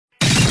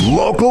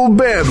Local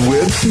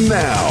bandwidth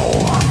now.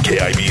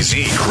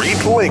 KIBZ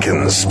Crete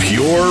Lincoln's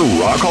Pure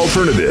Rock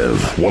Alternative.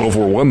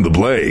 1041 The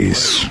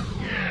Blaze.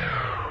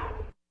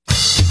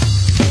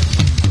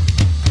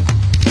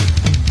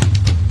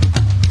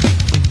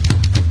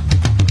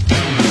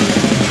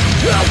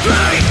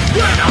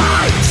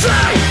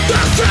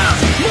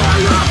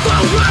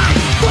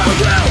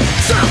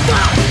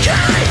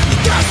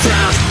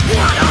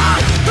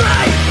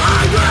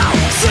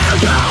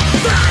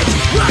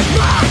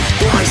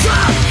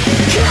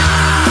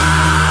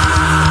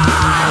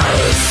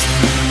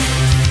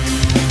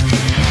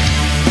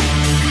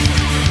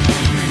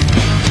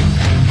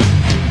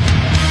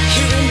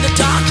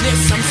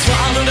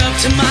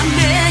 To my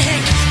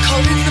neck,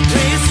 caught in the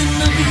prison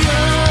of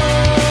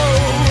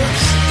love.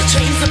 The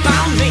chains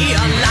about me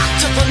are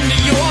locked up under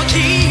your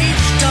key.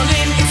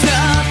 Darling, it's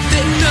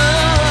nothing, no.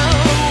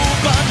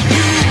 But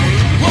you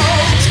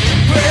won't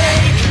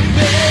break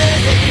me.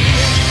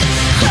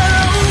 Oh,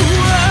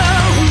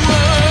 oh,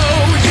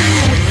 oh, you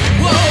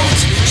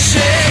won't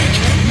shake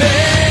me.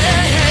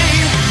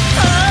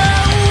 Oh,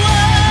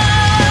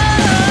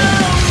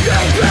 oh, you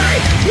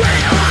break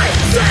when I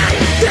say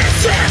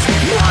this is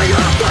my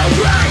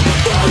offering.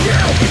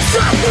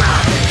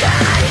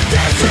 Suffocate,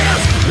 this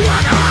is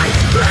what I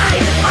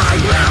bleed. I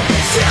will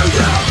seal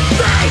your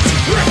fate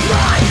with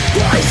my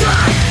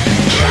poison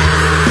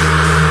kiss.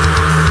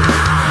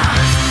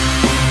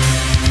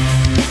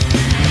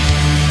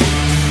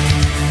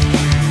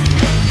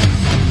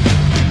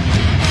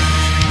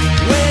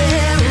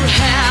 Where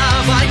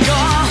have I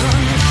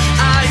gone?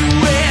 I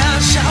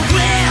wish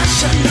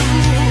I knew.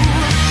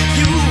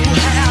 You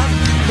have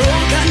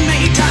broken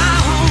me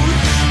down,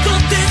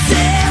 but this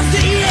is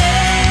the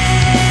end.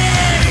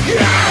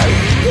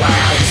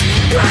 Won't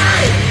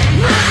break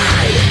me.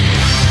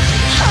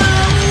 Oh,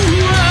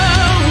 oh,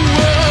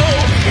 oh.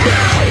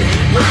 You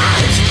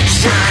won't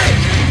shake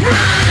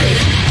me.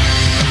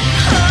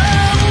 Oh,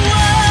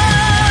 oh,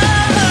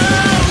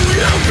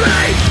 you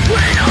bleed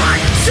when I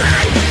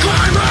say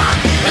karma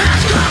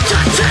has come to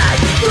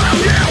take from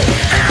you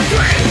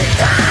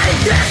everything.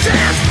 This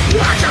is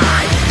what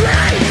I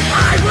bleed.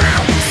 I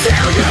will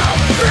seal your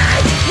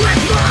fate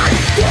with my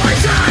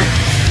poison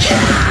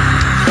kiss.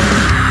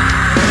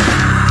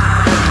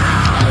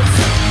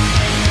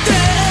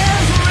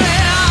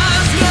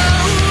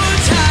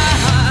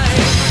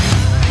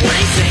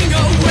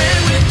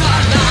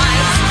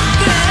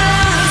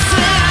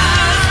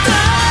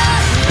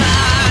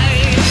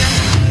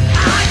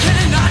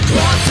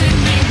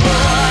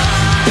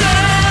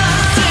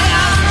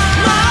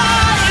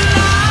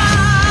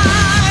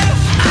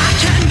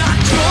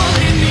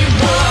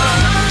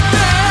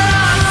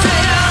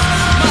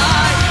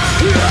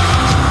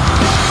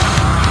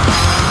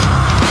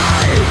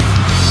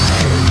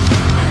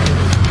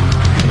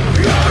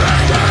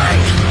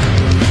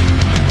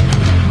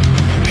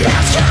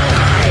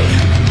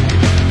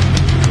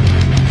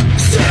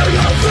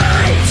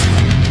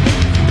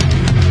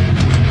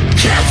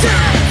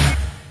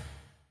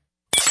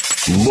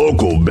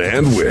 Local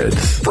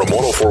bandwidth from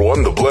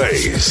 1041 The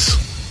Blaze.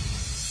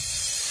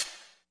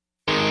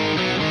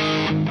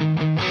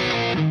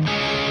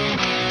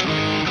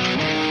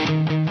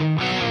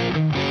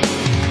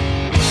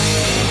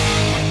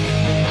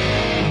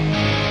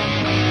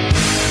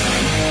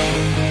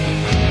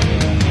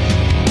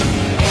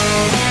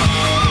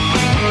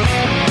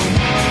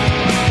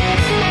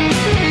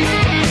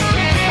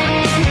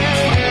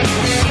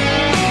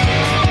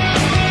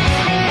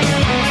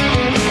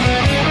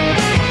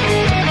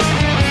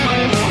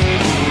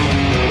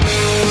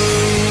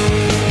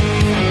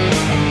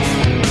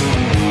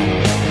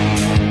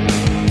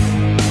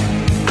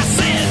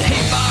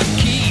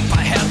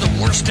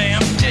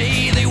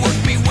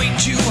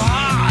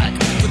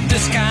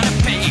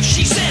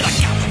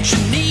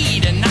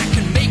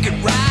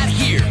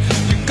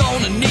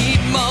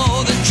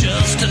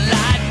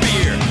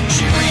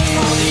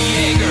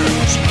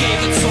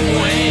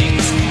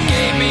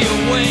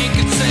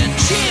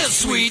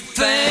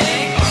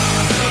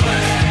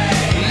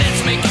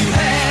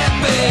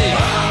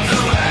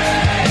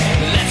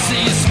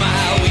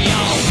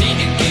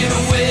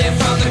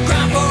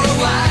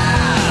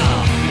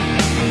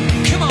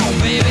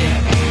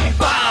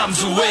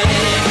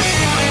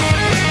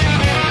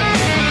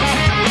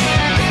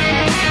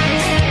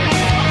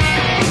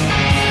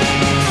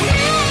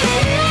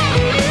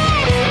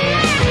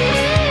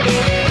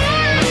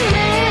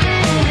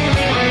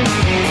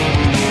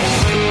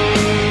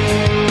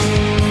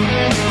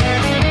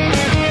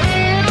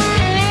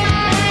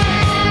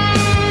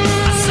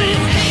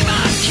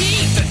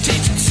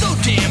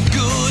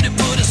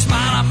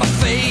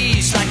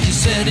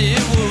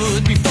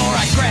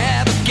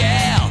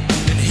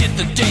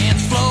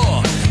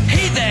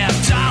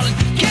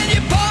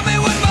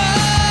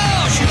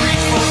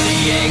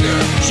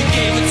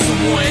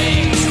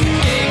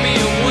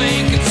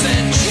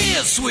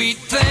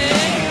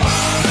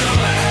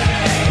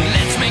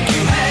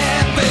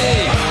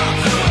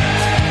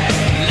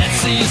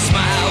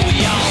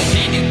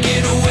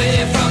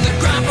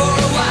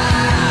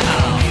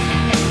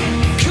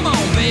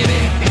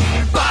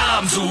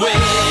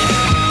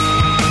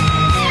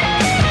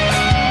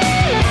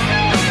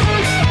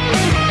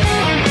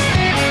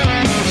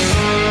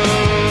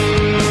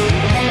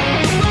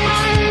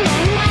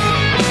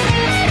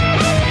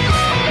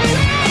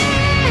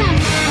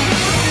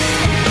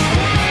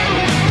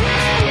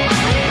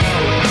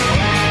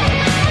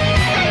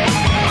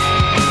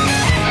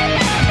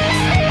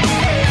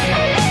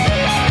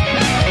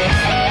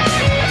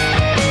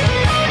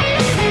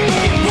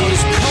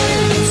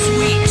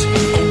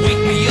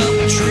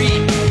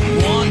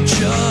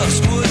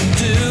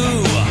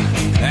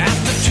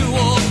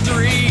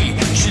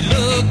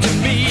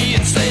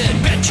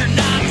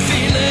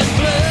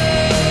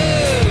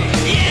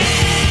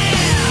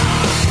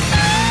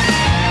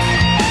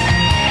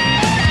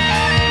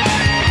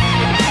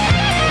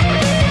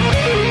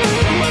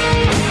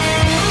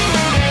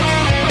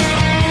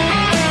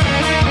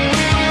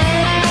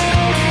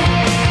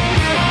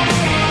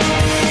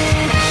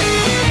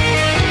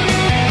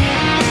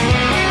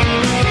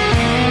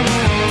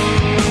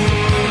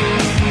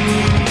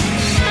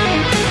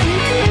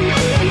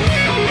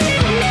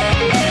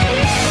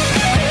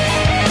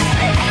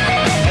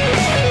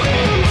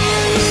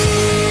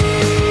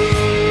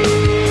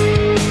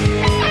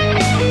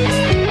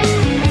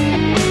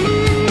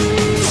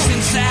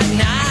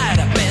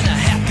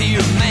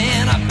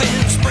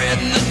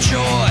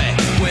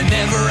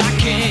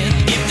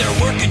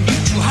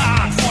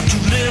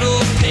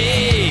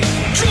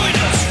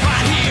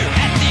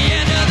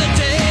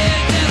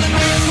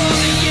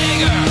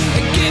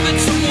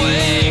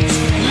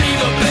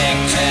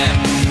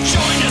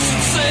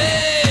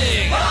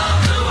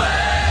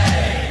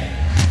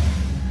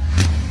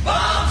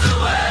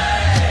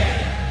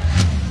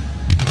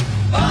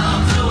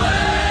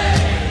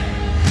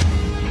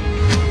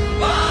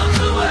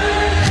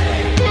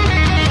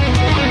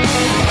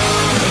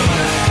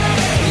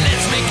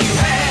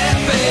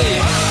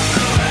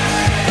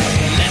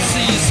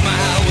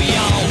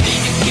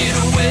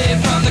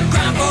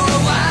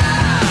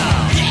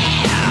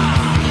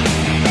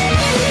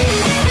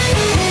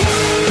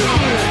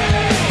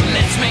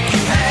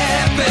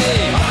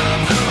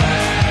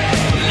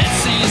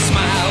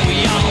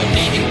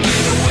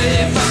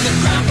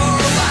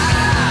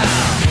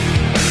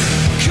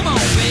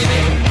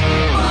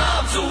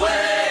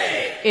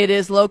 It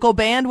is Local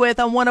Bandwidth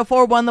on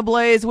 104.1 The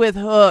Blaze with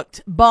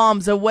Hooked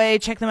Bombs Away.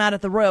 Check them out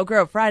at the Royal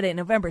Grove Friday,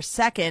 November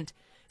 2nd.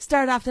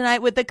 Start off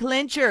tonight with the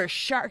clincher,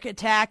 Shark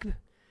Attack.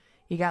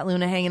 You got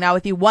Luna hanging out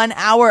with you. 1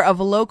 hour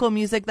of local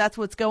music. That's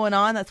what's going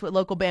on. That's what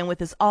Local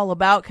Bandwidth is all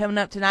about. Coming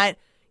up tonight,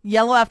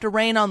 Yellow After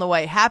Rain on the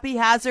way. Happy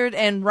Hazard,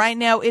 and right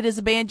now it is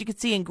a band you can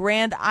see in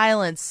Grand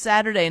Island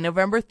Saturday,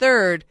 November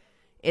 3rd.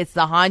 It's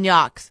the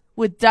Hanyaks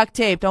with Duct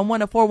Taped on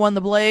 104.1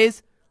 The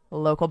Blaze.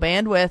 Local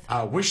Bandwidth.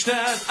 I wish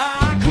that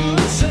I could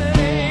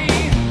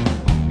say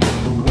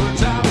the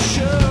words I'm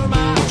sure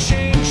might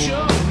change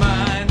your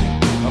mind.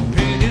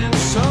 Opinions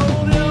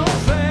sold your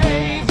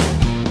faith,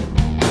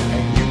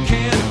 and you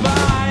can't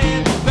buy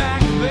it back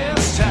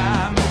this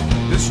time.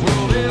 This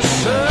world is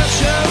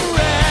such a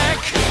wreck.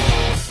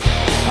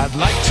 I'd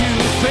like to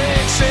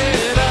fix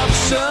it up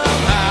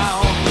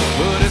somehow,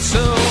 but it's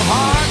so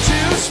hard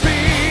to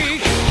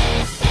speak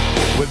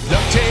with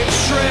duct tape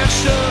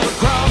stretched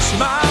across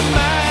my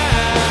mouth.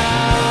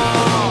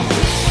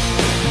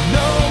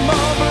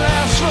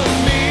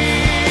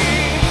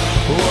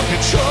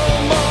 Control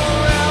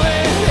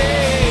morality.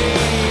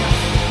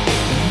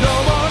 No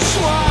more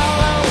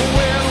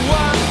swallowing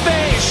what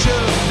they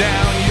shove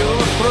down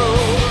your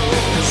throat.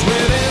 'Cause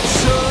when it's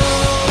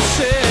all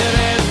said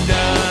and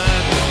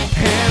done,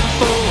 and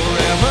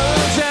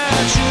forever's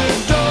at your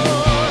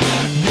door,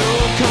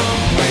 your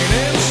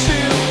complaining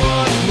still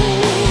want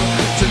more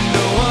to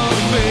no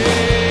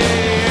avail.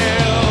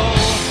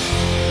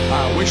 I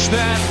wish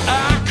that I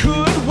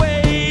could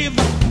wave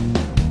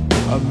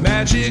a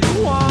magic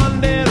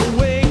wand and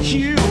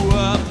you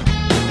up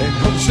in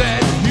hopes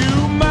that you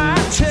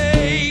might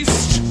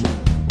taste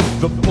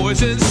the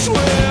poison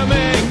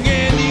swimming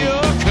in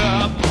your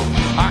cup.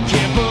 I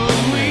can't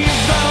believe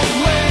the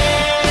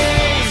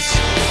waste.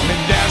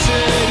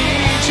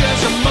 Mendacity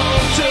just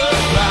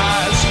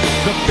multiplies.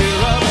 The fear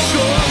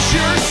absorbs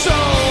your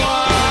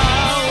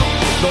soul.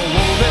 The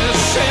wolven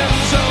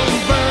sins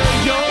over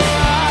your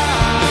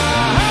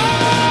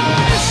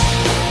eyes.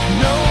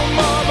 No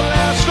more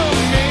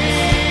blasphemy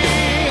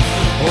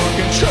or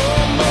control.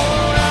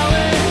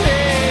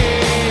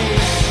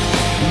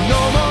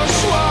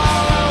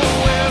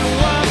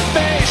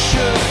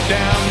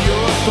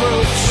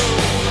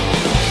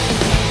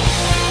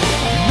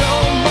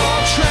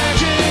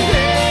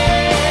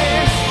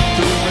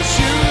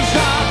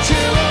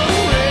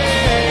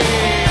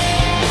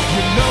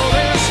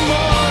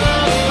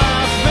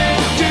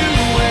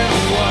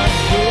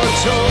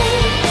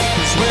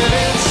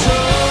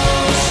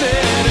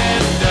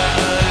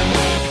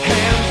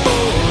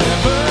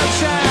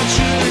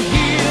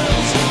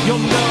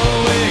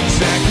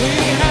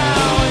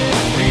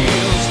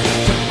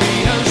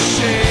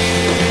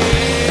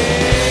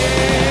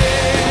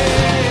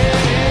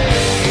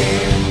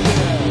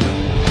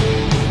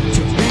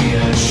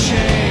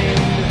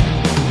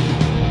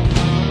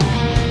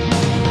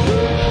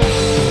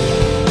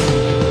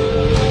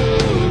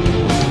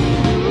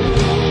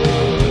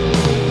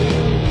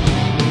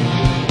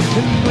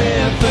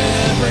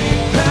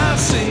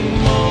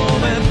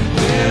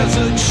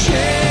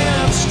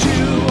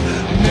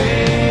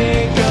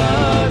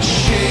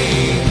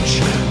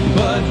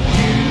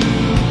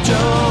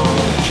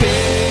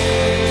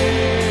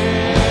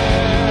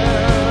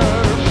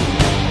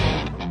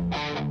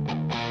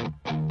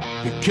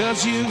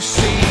 Because you've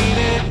seen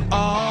it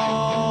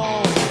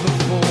all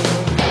before.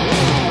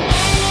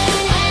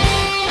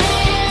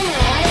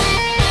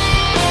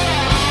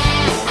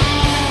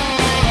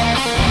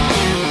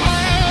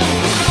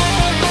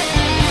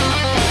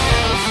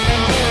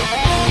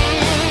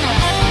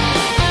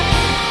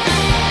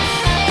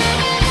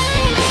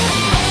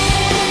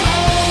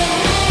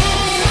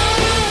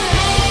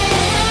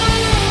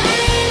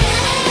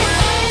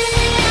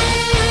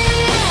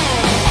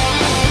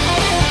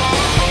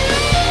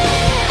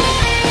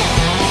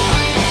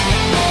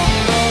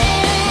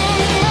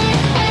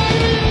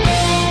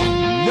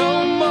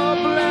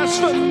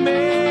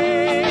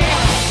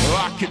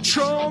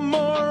 Control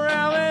morality.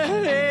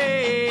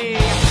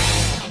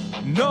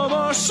 No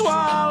more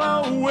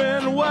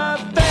swallowing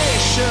what they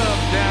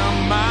shove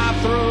down my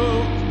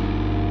throat.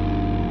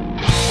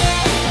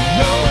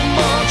 No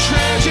more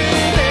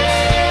tragedy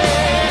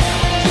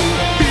through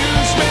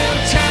abuse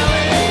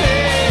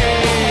mentality.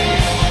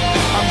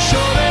 I'm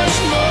sure there's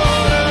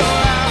more to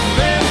life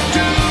than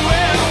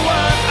doing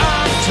what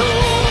I'm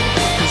told.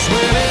 'Cause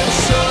when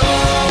it's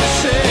all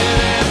said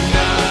and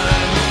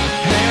done,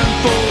 and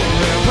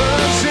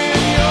forever's in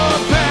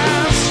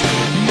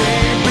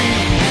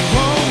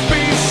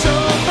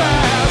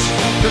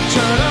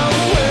turn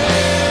away,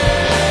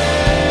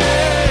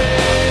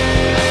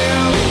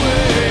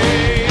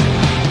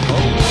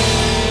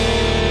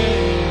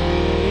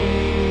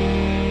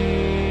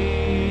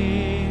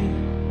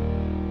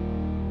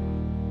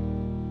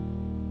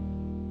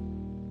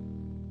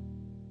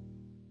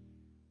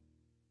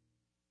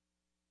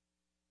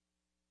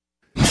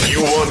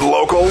 You want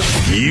local?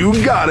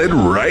 You got it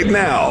right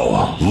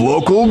now.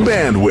 Local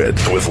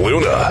Bandwidth with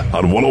Luna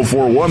on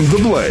 104.1 The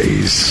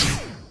Blaze.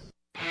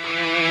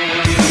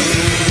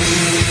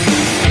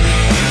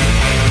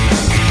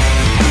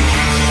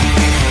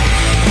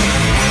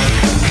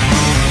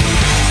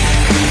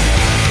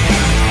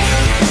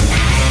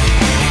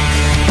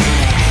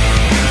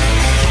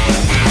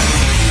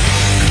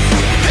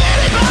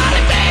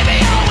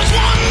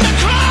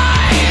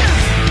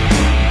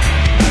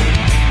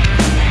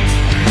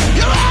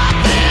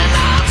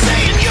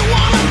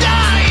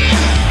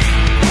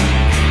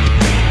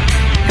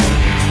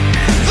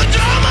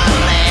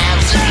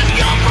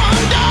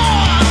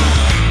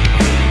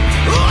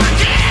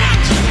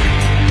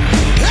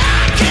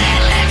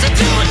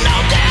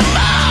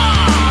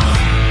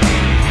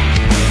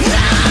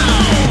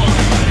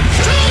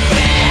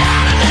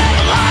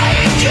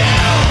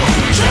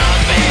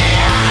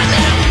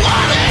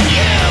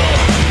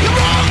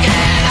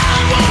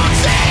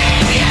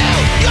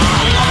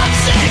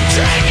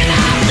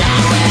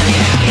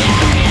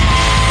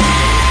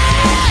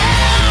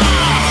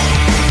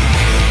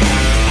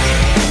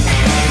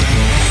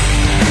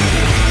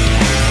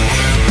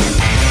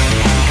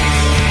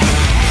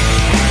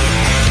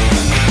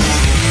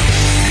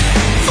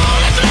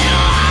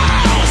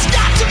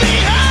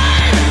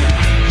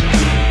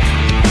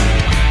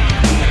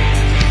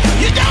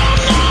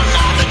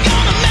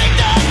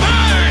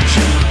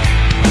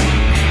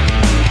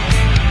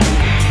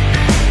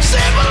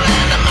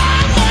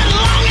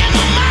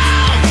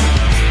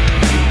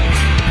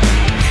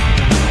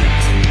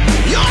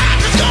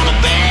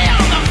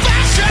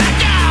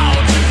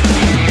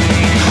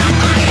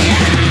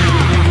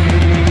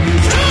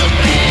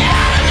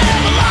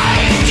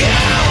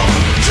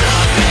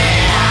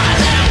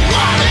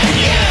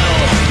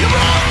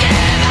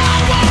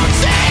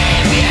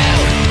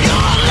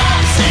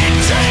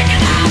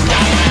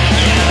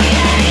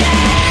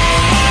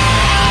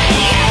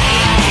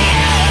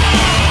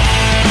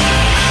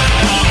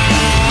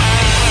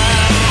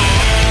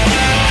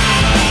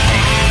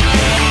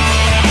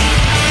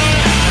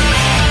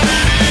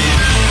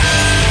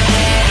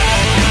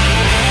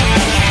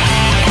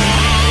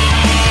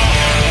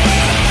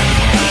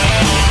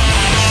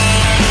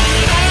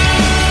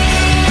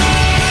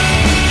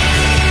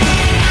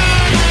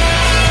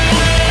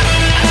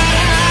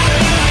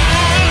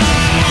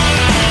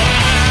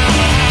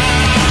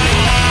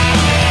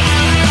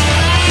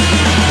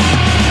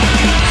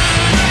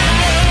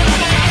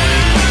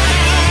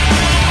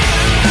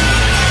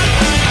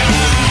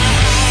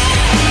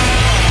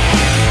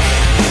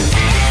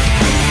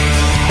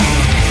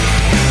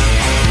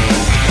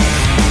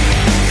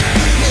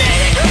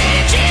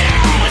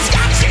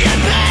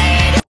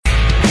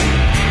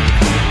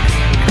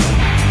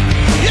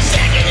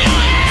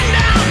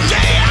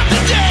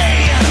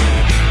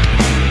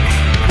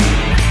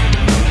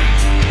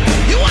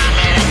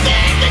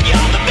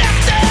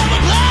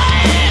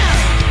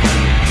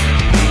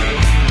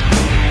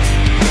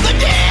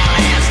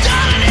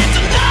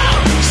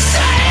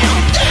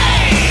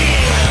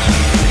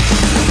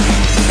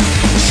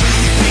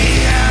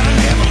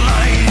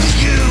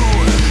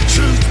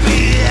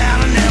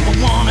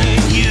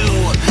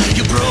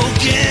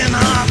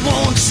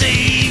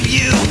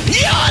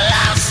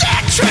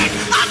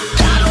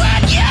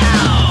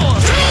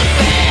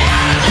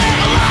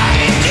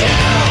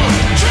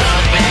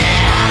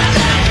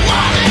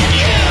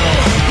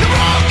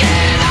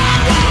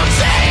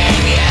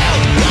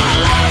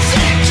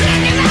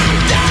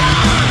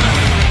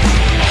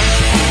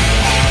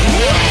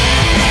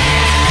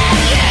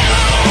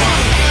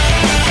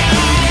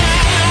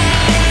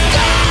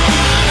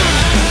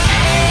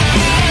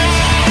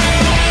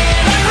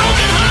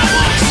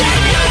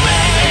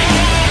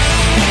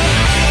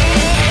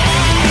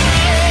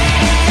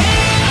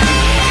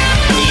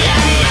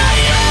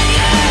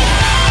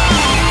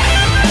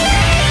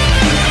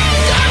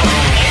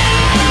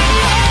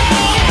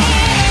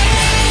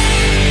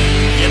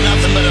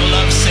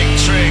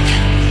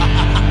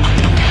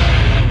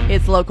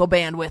 local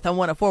bandwidth on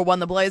 104.1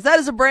 The Blaze. That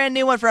is a brand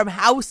new one from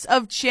House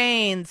of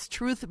Chains,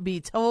 Truth Be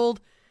Told.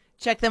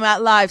 Check them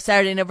out live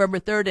Saturday, November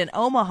 3rd in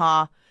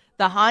Omaha.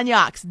 The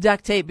Hanyaks,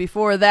 Duct Tape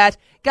before that.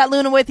 Got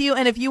Luna with you,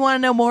 and if you want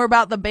to know more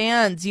about the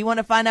bands, you want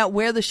to find out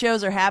where the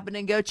shows are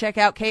happening, go check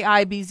out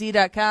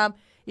KIBZ.com.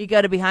 You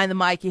go to Behind the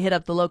Mic, you hit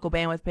up the local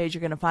bandwidth page,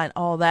 you're going to find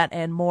all that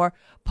and more.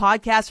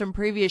 Podcasts from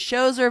previous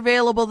shows are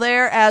available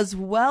there, as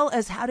well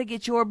as how to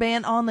get your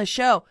band on the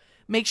show.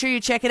 Make sure you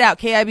check it out,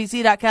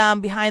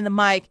 KIBZ.com, Behind the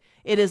Mic.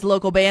 It is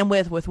local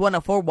bandwidth with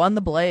 104.1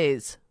 The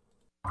Blaze.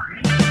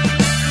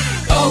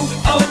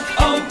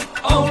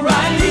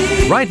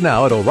 O'Reilly. Right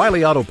now at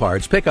O'Reilly Auto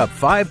Parts, pick up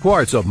 5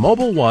 quarts of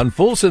Mobil 1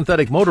 full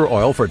synthetic motor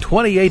oil for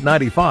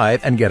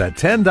 $28.95 and get a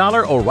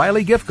 $10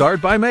 O'Reilly gift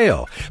card by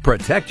mail.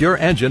 Protect your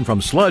engine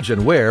from sludge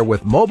and wear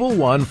with Mobil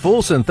 1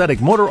 full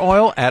synthetic motor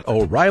oil at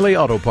O'Reilly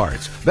Auto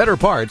Parts. Better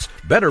parts,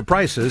 better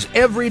prices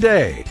every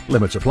day.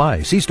 Limits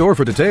apply. See store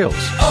for details.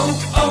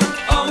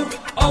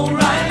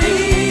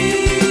 O'Reilly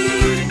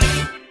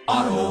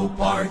Auto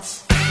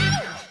Parts.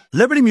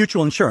 Liberty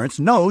Mutual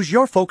Insurance knows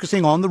you're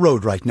focusing on the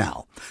road right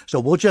now, so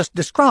we'll just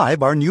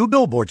describe our new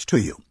billboards to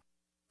you.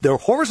 They're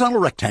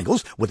horizontal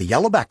rectangles with a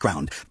yellow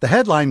background. The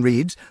headline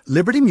reads,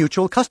 Liberty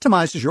Mutual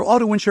customizes your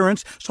auto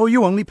insurance so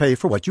you only pay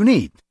for what you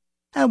need.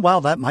 And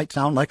while that might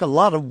sound like a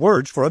lot of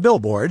words for a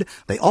billboard,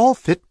 they all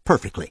fit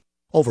perfectly.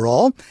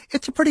 Overall,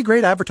 it's a pretty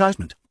great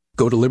advertisement.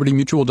 Go to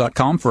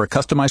libertymutual.com for a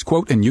customized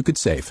quote and you could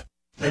save.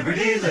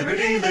 Liberty,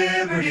 liberty,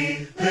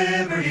 liberty,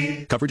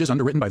 liberty. Coverage is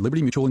underwritten by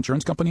Liberty Mutual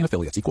Insurance Company and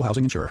affiliates. Equal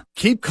housing insurer.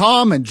 Keep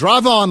calm and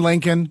drive on,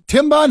 Lincoln.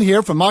 Tim Bunn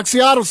here from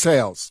Moxie Auto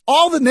Sales.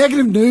 All the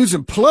negative news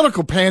and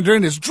political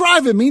pandering is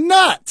driving me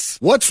nuts.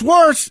 What's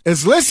worse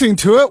is listening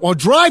to it while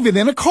driving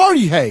in a car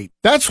you hate.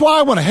 That's why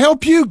I want to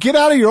help you get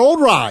out of your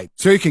old ride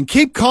so you can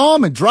keep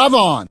calm and drive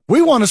on.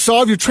 We want to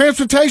solve your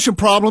transportation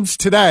problems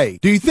today.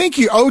 Do you think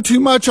you owe too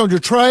much on your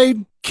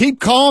trade?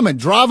 Keep calm and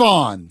drive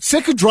on.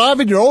 Sick of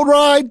driving your old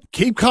ride?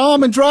 Keep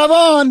calm and drive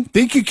on.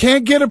 Think you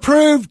can't get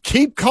approved?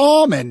 Keep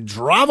calm and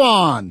drive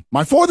on.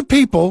 My For the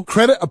People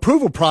credit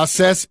approval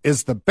process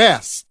is the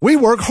best. We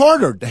work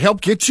harder to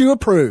help get you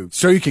approved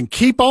so you can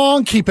keep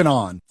on keeping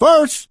on.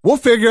 First, we'll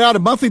figure out a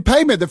monthly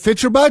payment that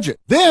fits your budget.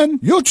 Then,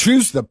 you'll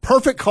choose the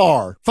perfect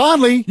car.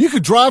 Finally, you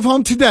could drive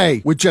home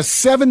today with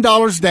just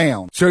 $7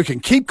 down so you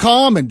can keep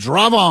calm and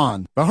drive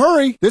on. But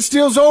hurry, this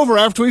deal's over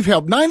after we've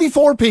helped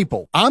 94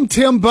 people. I'm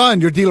Tim Bunn,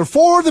 your dealer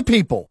for the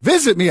people.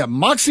 Visit me at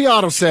Moxie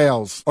Auto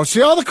Sales or see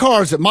all the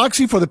cars at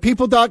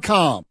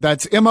MoxieForThePeople.com.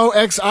 That's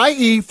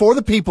MOXIE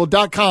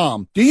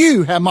forthepeople.com. Do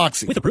you have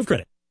Moxie? With approved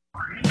credit.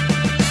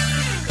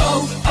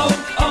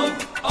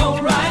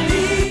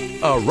 O'Reilly.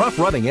 A rough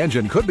running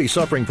engine could be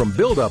suffering from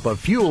buildup of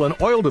fuel and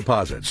oil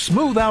deposits.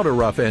 Smooth out a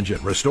rough engine,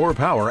 restore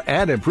power,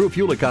 and improve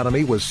fuel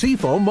economy with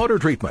Seafoam Motor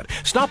Treatment.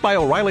 Stop by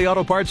O'Reilly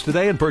Auto Parts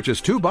today and purchase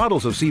 2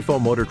 bottles of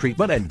Seafoam Motor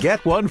Treatment and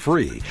get one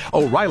free.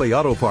 O'Reilly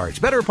Auto Parts.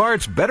 Better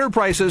parts, better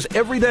prices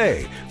every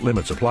day.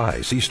 Limits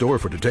apply. See store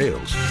for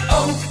details.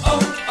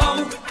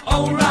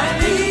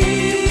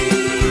 O'Reilly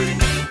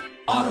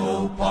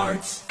Auto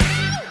Parts.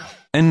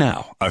 And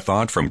now, a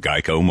thought from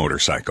Geico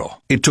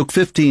Motorcycle. It took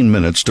 15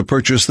 minutes to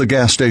purchase the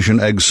gas station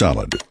egg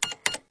salad.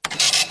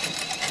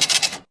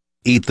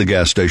 Eat the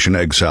gas station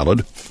egg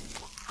salad.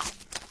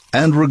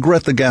 And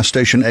regret the gas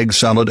station egg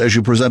salad as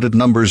you presented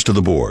numbers to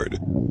the board.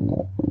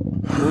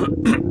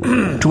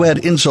 To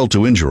add insult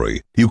to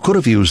injury, you could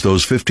have used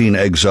those 15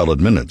 egg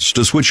salad minutes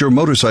to switch your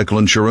motorcycle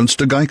insurance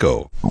to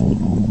Geico.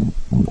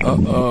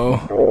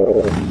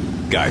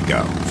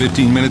 Geico.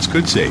 15 minutes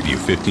could save you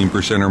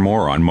 15% or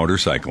more on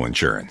motorcycle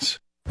insurance.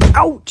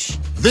 Ouch!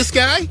 This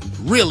guy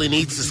really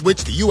needs to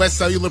switch to U.S.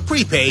 Cellular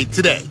Prepaid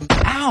today.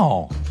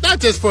 Ow! Not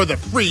just for the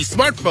free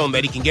smartphone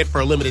that he can get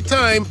for a limited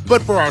time,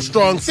 but for our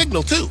strong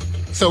signal, too.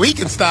 So he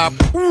can stop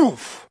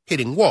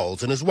hitting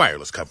walls in his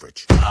wireless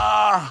coverage.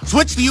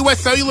 Switch to U.S.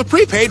 Cellular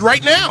Prepaid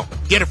right now.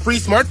 Get a free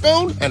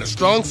smartphone and a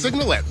strong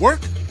signal at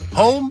work,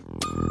 home,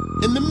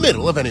 in the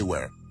middle of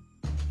anywhere.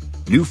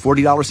 New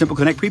 $40 Simple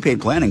Connect prepaid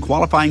plan and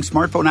qualifying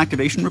smartphone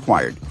activation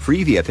required.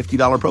 Free via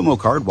 $50 promo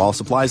card while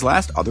supplies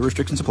last. Other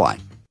restrictions apply.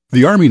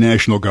 The Army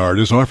National Guard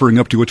is offering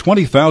up to a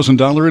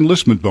 $20,000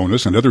 enlistment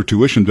bonus and other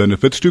tuition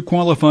benefits to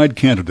qualified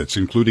candidates,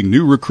 including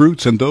new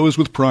recruits and those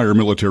with prior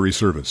military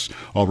service.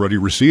 Already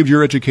received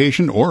your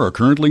education or are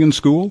currently in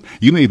school?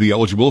 You may be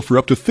eligible for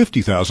up to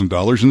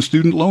 $50,000 in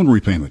student loan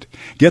repayment.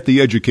 Get the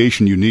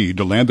education you need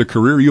to land the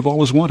career you've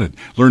always wanted.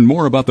 Learn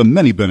more about the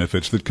many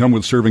benefits that come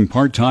with serving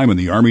part-time in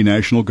the Army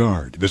National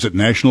Guard. Visit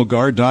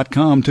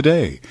NationalGuard.com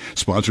today.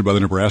 Sponsored by the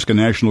Nebraska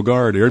National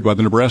Guard, aired by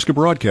the Nebraska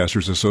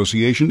Broadcasters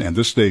Association and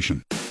this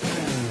station.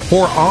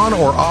 For on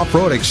or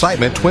off-road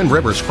excitement, Twin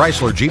Rivers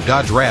Chrysler Jeep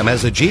Dodge Ram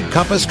has a Jeep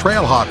Compass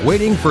Trailhawk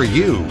waiting for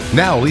you.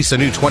 Now lease a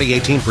new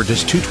 2018 for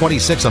just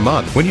 $226 a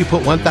month. When you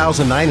put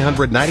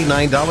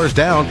 $1,999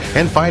 down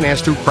and finance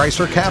through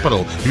Chrysler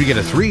Capital, you get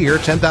a 3-year,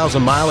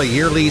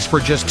 10,000-mile-a-year lease for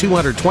just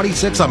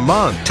 $226 a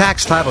month.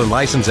 Tax, title, and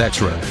license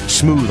extra.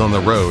 Smooth on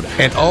the road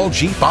and all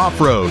Jeep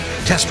off-road.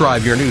 Test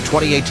drive your new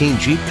 2018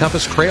 Jeep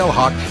Compass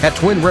Trailhawk at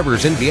Twin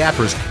Rivers in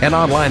Beatrice and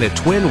online at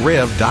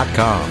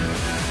twinriv.com.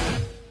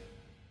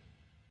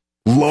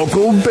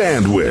 Local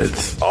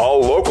bandwidth.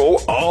 All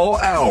local, all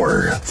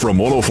hour. From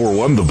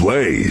 104.1 The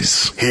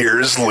Blaze,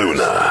 here's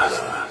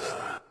Luna.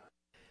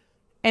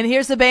 And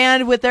here's the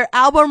band with their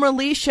album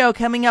release show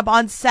coming up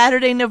on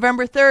Saturday,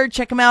 November 3rd.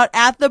 Check them out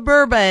at the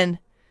Bourbon.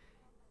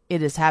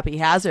 It is Happy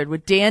Hazard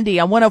with Dandy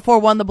on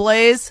 104.1 The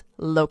Blaze,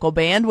 local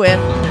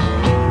bandwidth.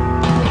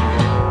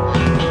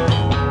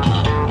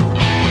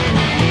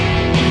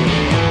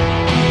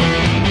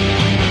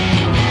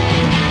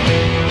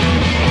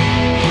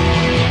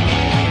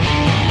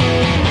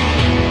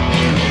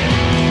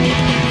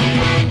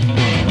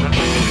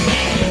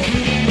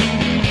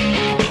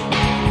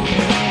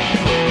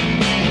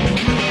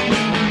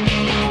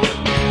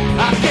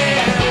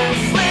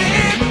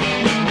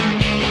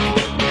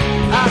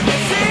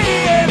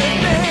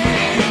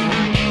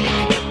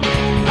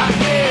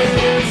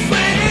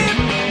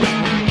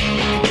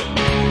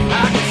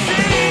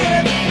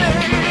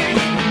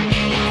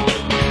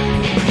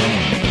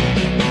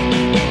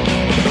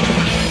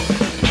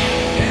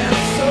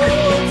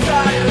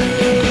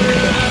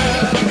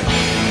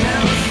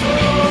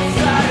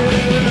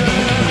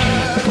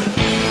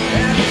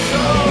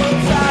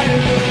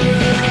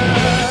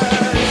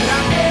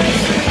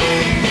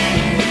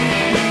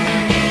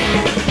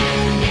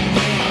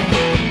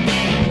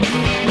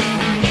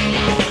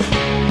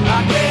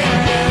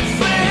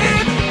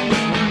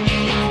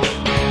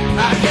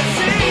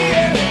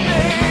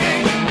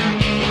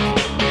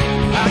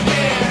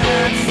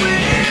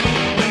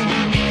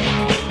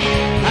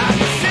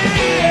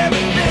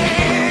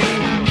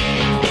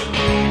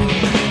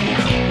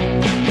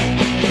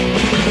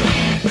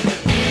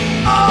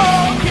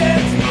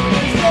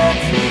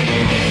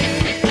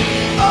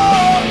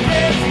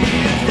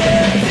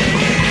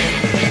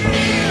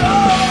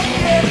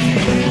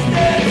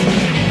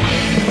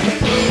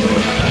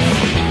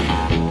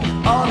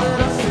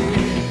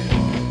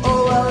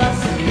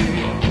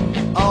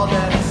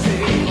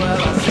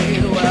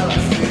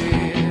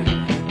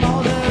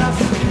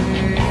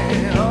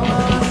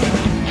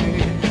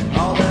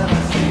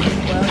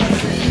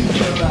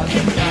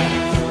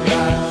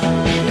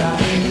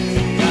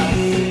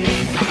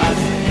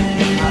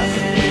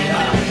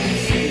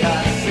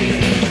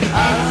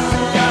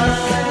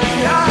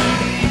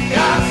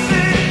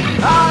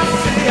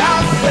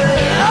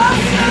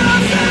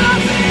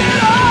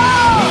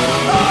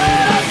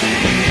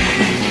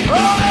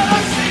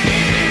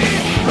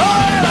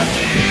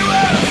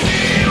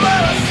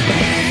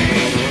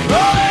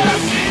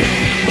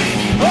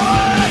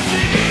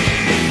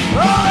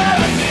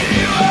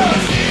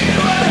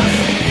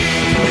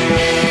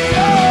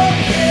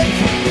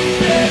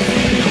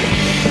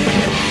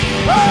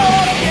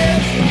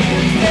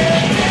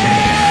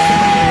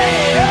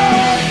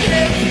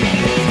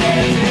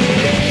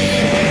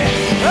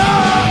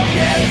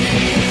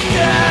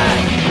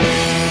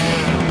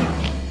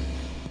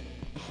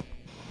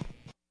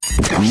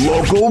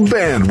 Local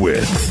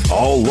bandwidth.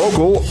 All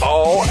local,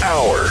 all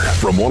hour.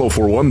 From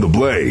 104.1 The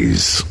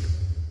Blaze.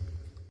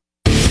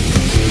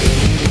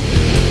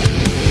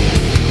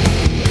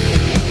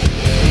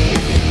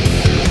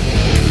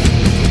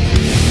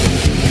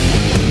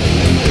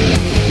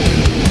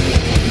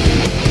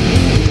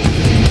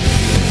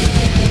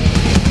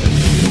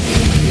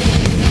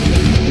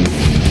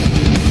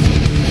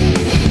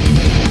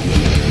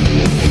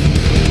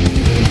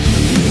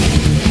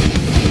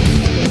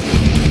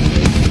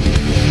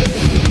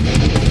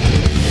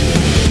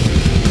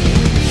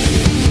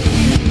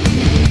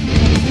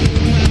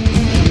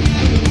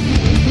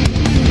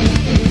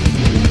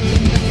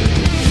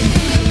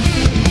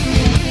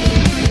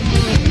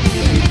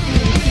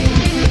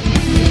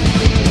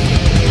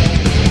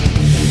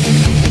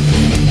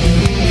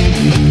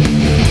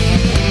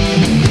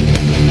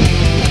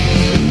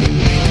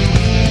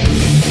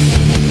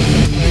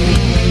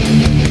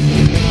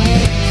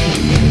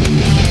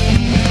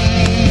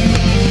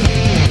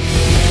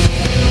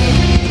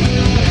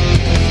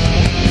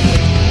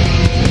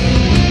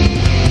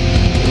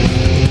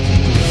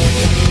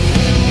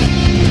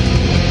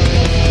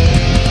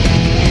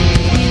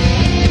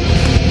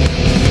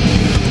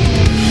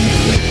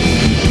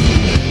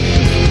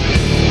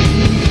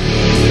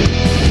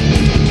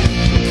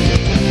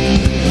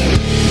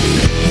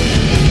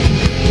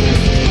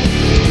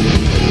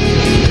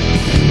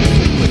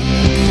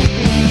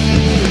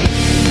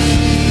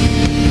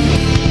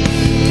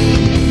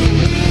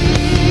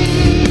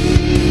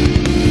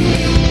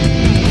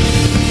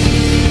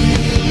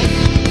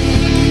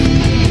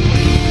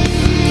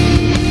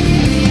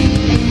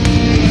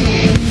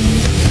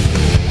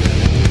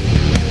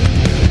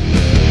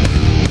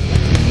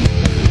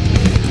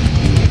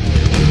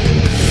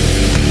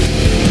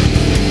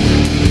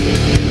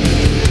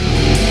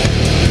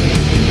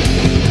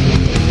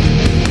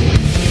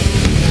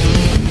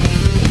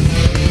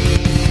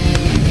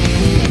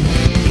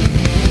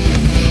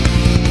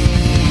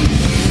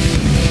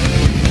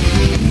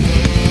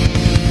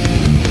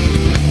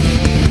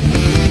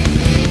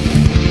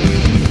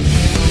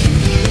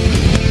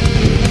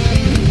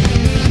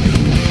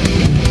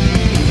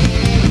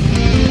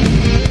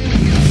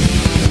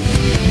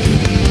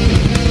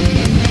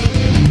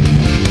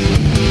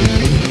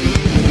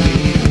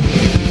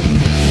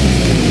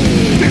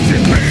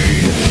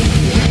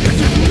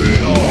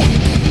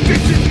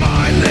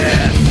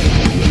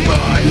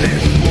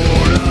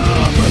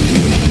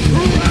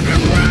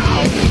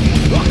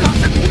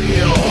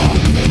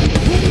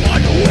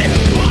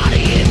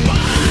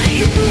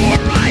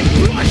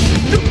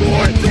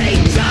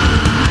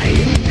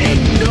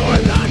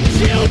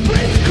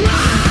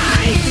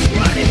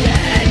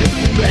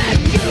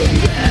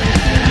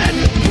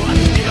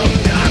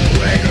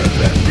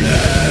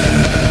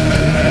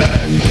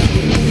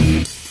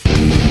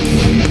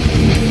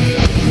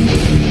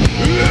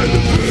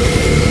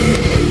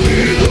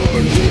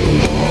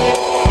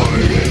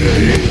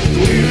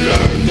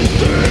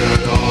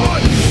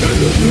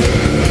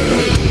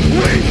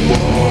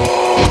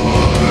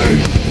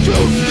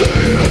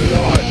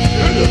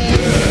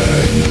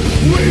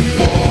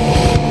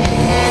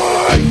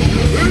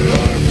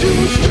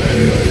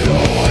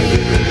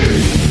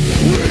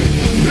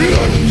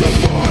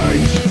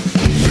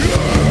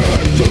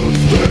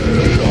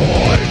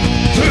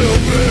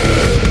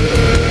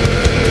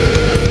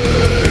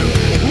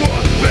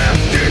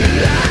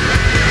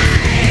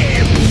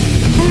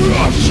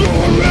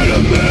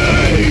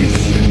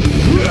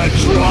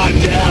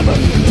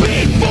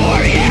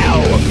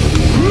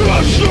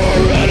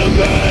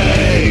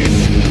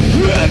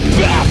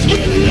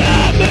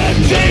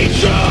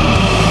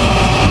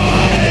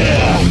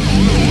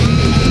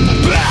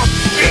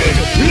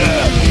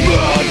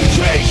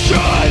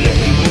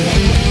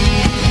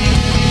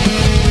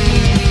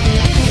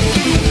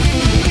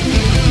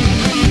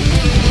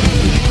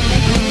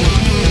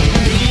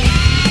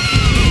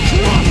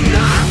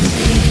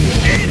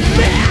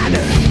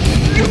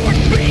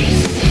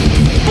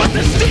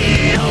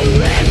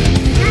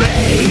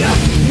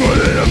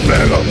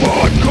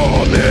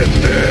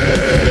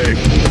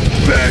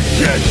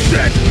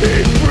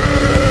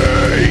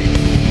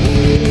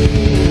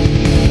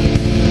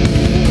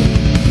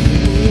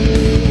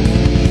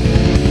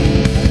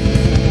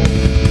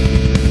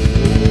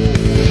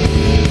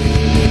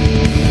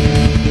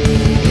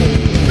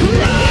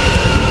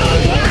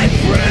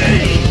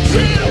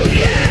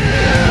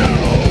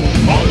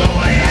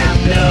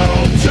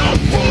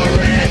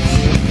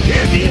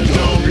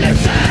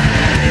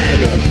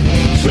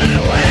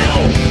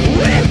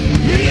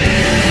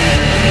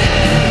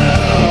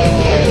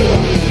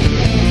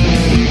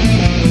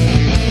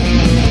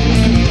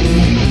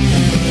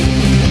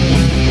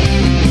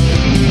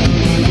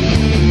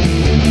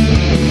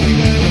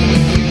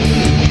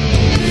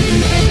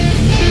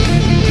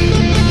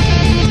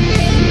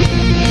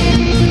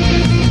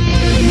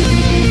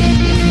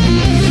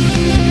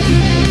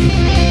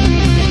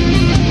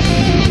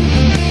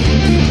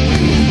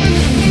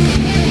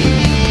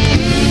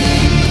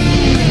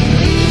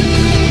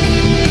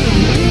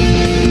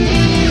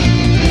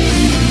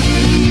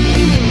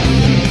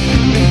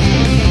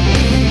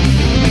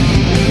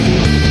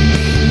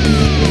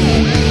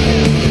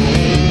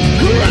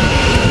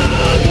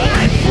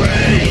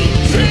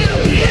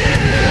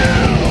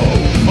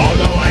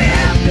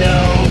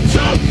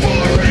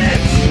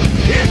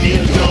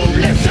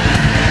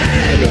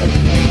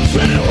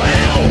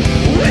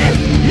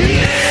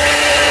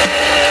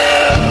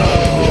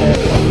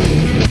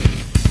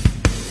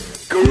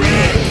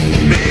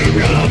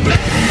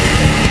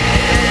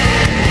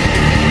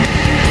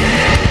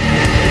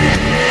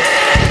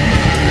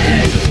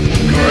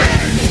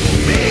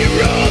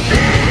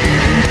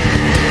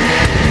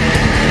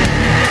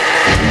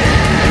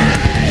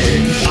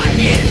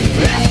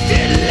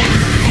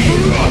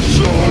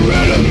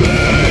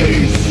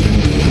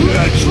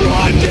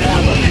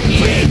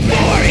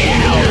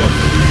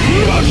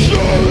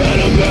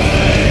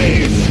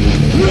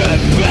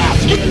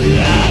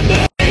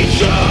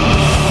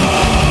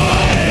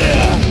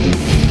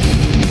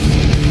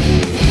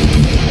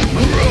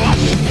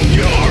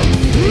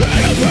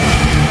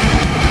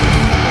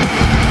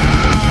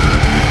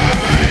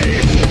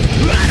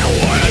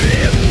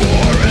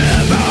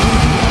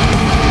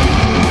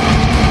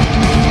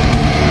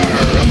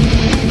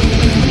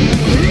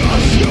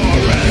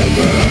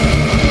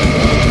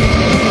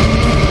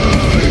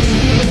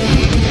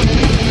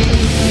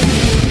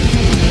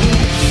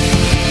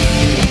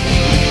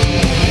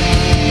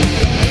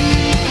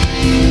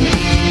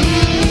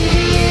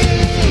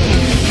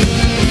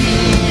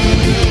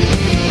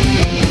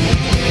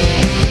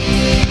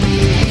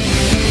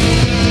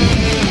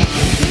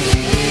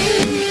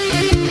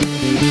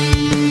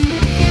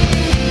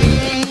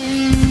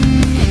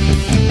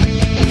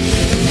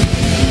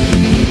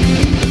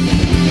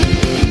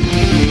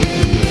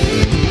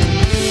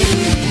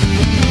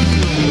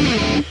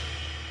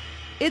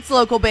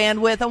 local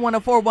bandwidth on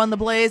 104.1 The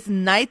Blaze.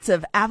 Knights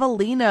of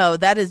Avellino.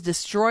 That is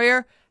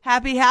Destroyer.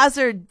 Happy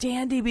Hazard.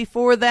 Dandy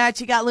before that.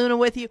 You got Luna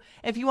with you.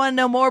 If you want to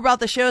know more about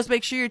the shows,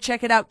 make sure you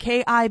check it out,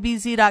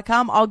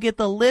 KIBZ.com. I'll get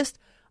the list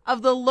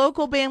of the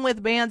local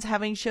bandwidth bands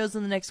having shows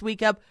in the next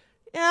week up.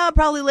 Yeah,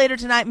 probably later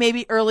tonight,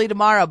 maybe early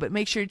tomorrow, but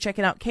make sure you check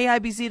it out,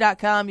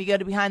 KIBZ.com. You go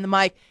to Behind the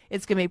Mic.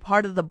 It's going to be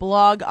part of the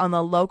blog on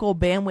the local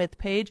bandwidth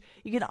page.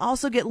 You can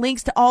also get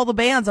links to all the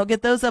bands. I'll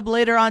get those up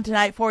later on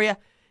tonight for you.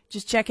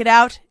 Just check it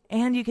out,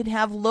 and you can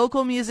have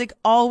local music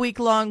all week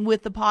long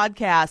with the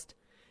podcast.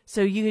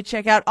 So you can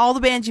check out all the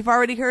bands you've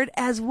already heard,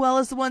 as well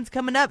as the ones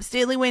coming up.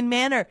 Stately Wayne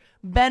Manor,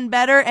 Ben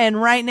Better,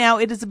 and right now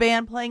it is a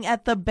band playing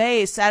at the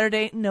Bay,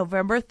 Saturday,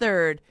 November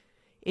 3rd.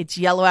 It's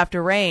Yellow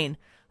After Rain.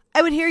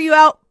 I would hear you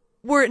out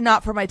were it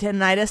not for my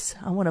tinnitus.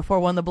 I want to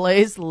 104.1 The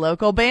Blaze,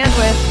 local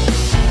bandwidth.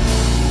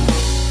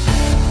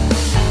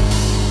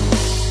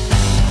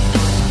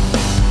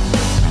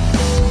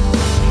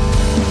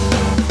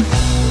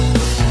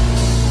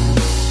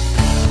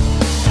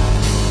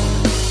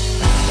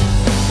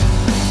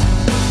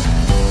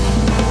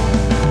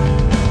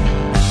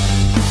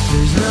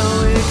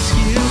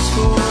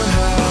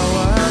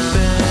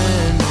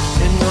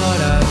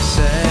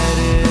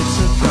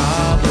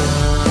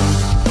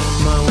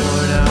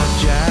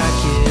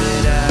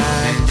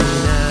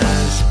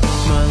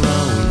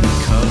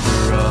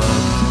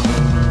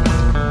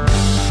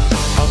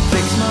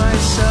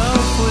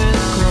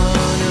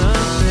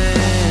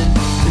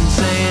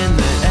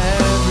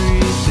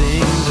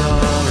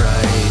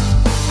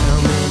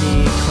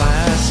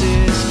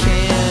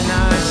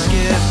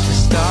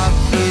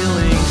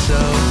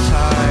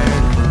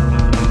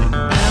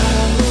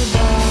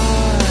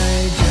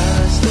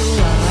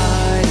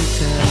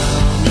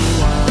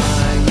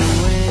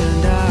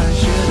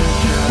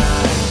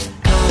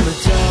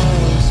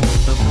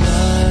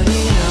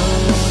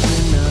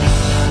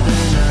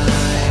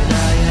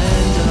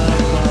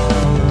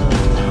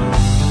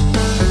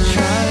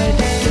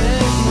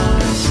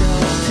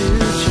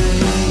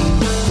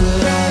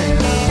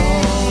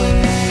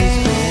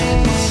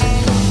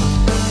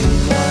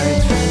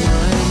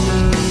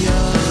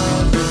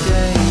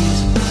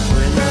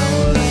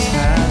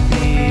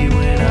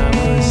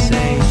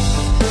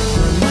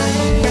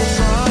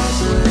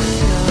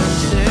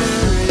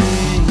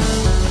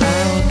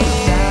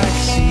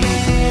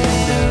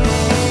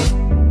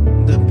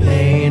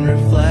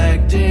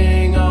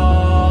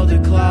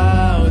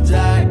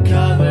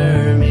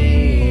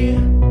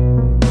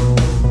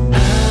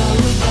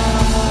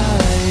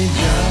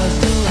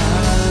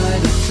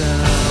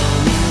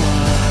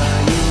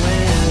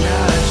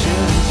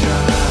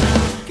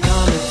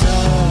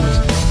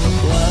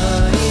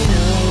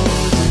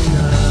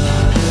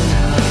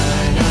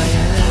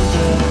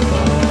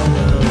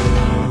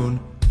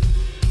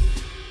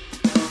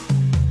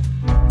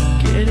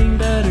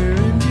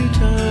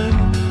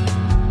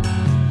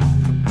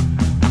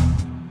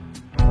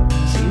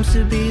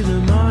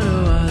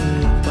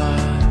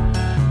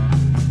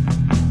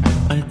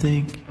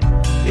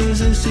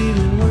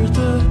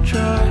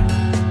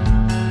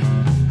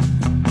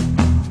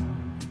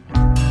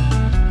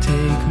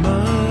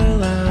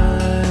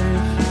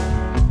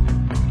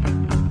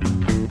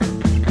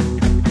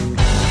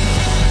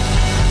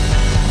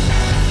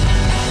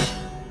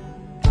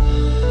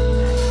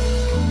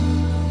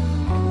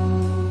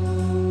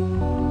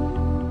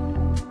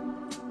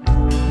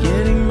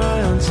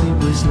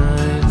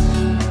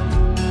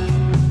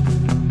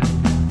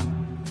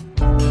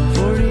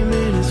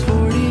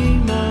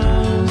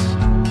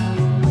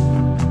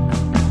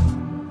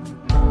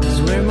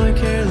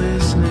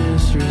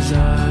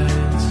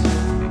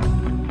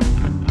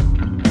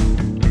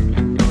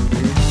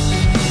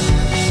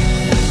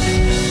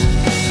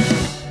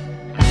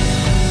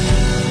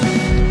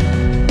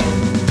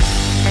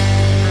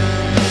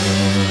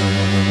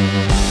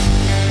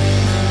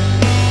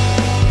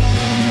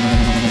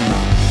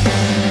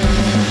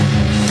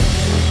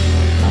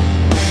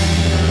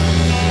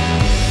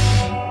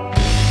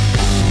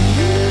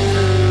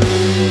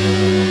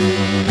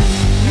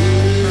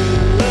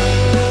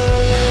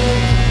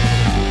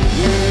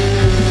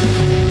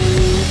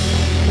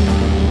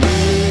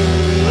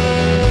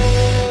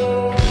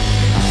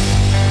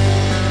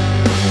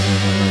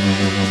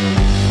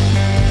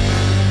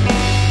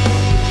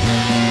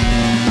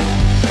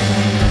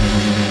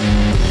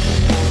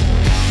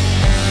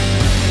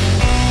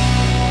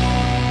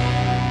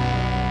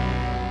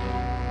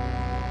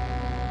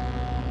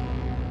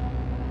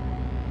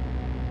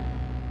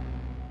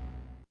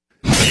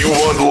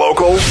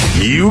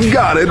 You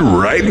got it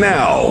right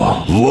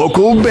now.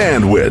 Local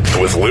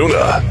bandwidth with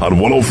Luna on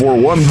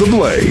 104.1 The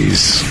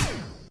Blaze.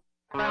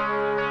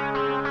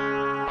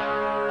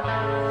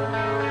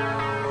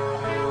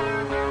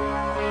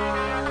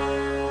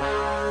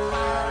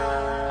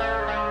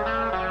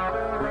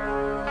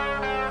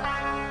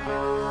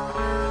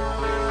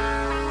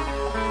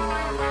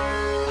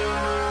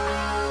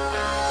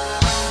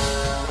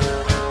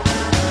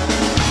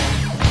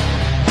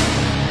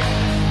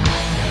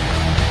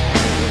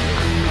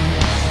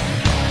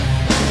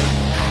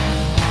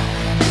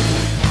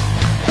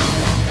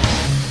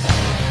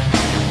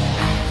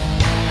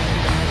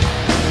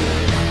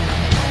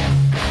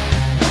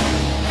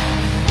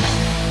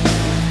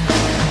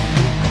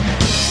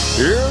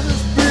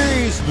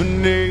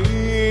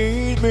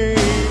 beneath me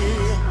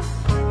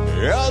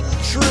as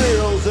it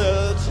trails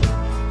its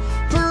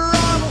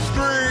primal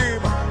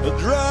stream,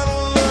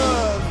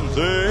 adrenaline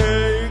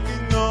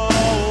taking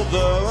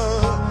over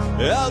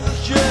as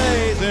it's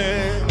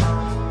chasing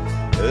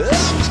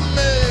after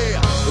me.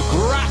 The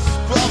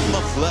grasp of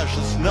my flesh,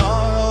 the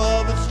snarl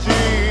of its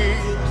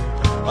teeth.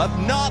 I've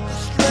not the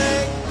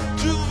strength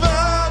to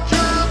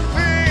venture a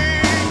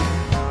peak,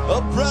 a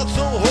breath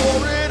so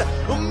horrid,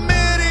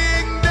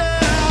 emitting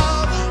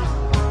down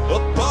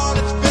upon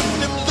its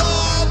victims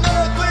on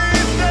earthly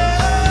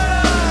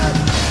stand.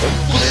 A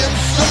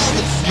glimpse of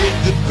its skin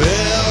to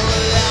bear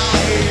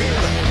alive.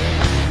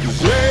 You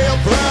say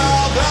you're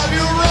proud that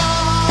you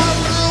run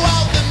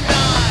throughout the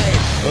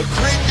night. A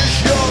creature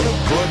sure to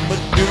put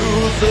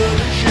Medusa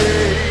to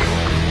shame.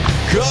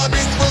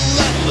 Cunning,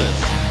 relentless,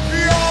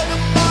 you're the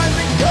mind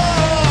that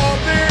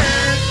comes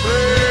in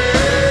flame.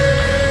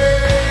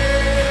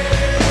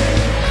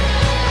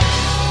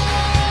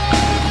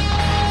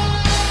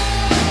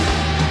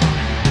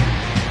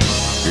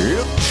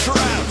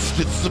 Entranced,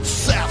 it's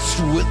obsessed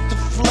with the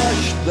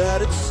flesh that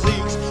it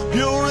seeks.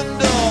 Pure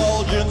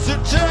indulgence,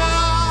 it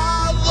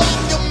tears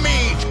like your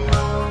meat.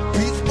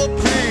 Piece by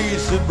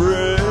piece, it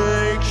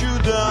breaks you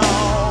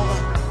down.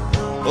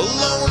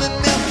 Alone and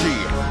empty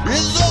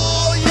is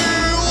all you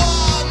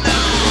are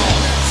now.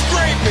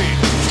 Scraping,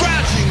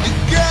 scratching to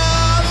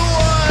get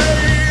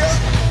away.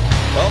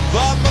 I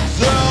find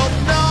myself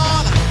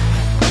not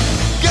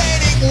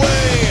gaining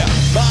way.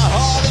 My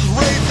heart is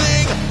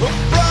racing, a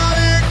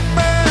frantic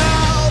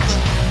mouth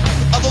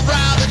of a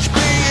ravaged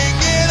being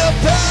in a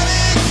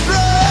panic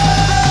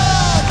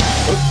stride.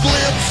 A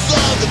glimpse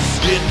of its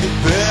skin to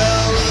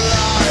bear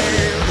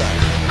alive.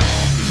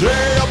 Say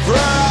you're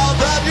proud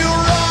that you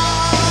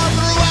run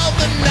throughout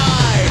the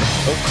night.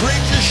 A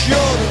creature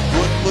sure to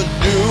put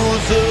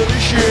Medusa to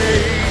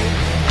shame.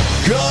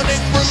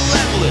 Cunning,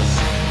 relentless,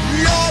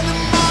 you're the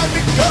mind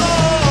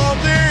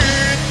becomes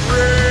its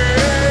prey.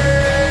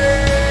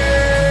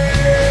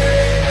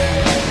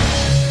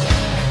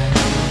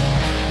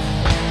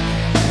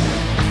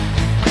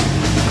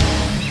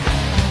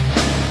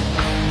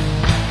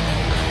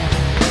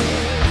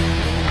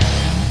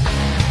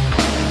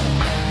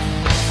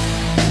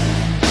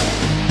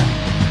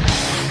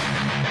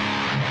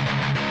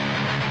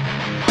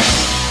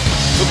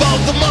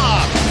 Above the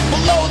mark,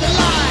 below the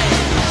line,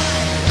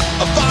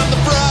 I find the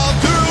proud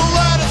to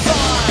let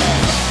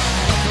aside.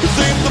 It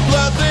seems the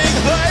blessing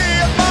lay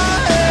at my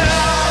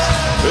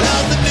hand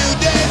as the new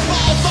day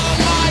falls on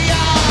my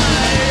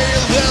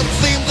eyes. It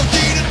seems I've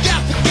cheated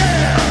death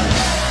again.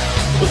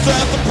 I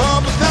said the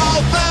purpose now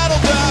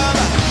settled down.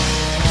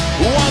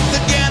 Once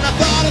again I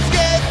thought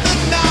escape the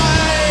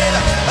night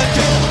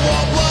until the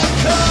warm blood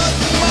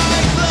cuts my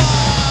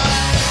side.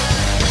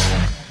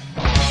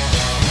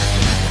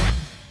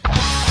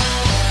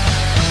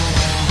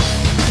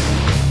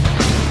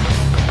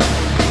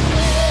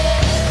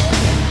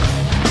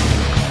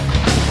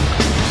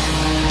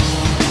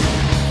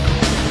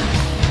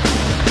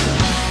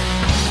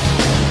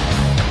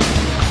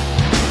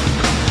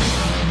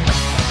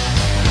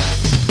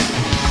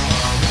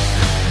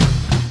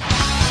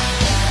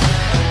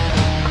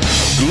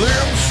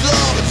 Glimpse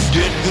of its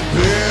skin to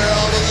bear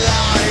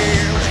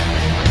alive.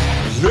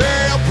 Say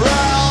you're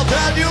proud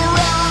that you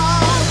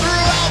run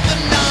throughout the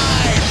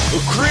night.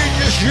 A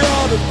creature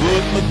sure to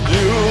put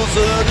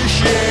Medusa to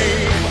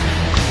shame.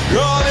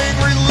 Cunning,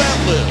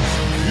 relentless,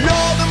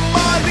 you're the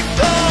mind that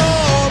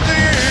comes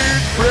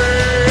its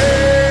prey.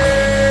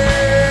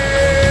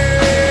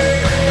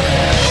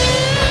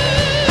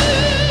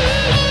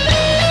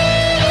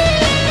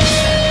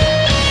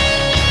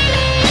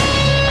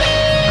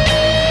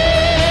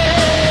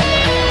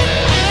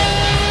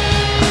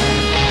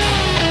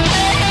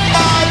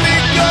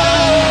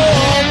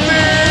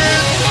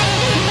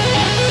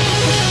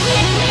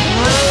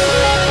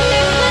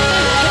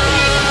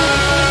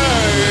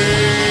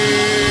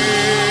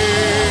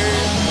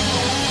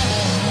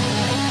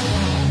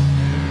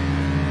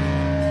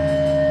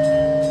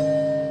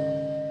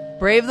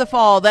 Brave the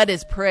Fall, that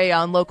is Prey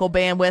on local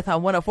bandwidth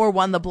on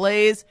 104.1 The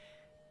Blaze.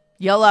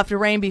 Yell After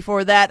Rain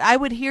before that. I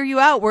Would Hear You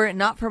Out were it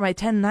not for my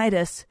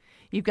tendinitis.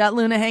 You've got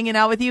Luna hanging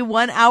out with you.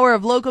 1 hour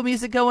of local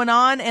music going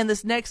on, and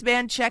this next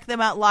band, check them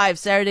out live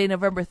Saturday,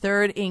 November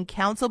 3rd in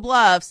Council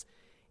Bluffs.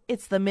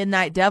 It's the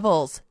Midnight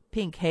Devils,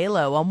 Pink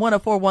Halo on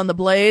 104.1 The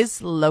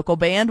Blaze, local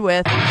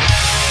bandwidth.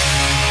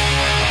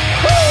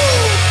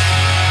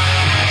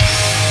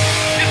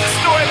 It's a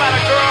story about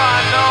a girl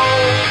I know.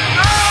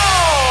 No!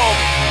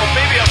 Or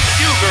maybe a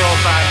few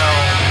girls I know.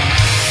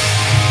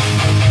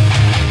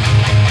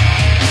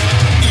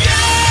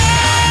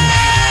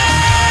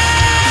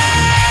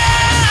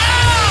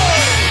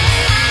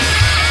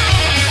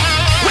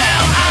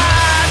 Well,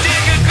 I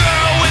dig a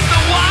girl with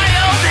the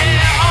wild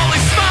hair, only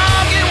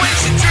smoking when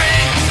she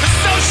drinks,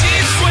 so she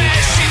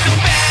swears she's a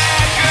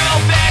bad girl,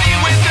 Betty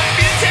with a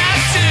few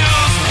tattoos.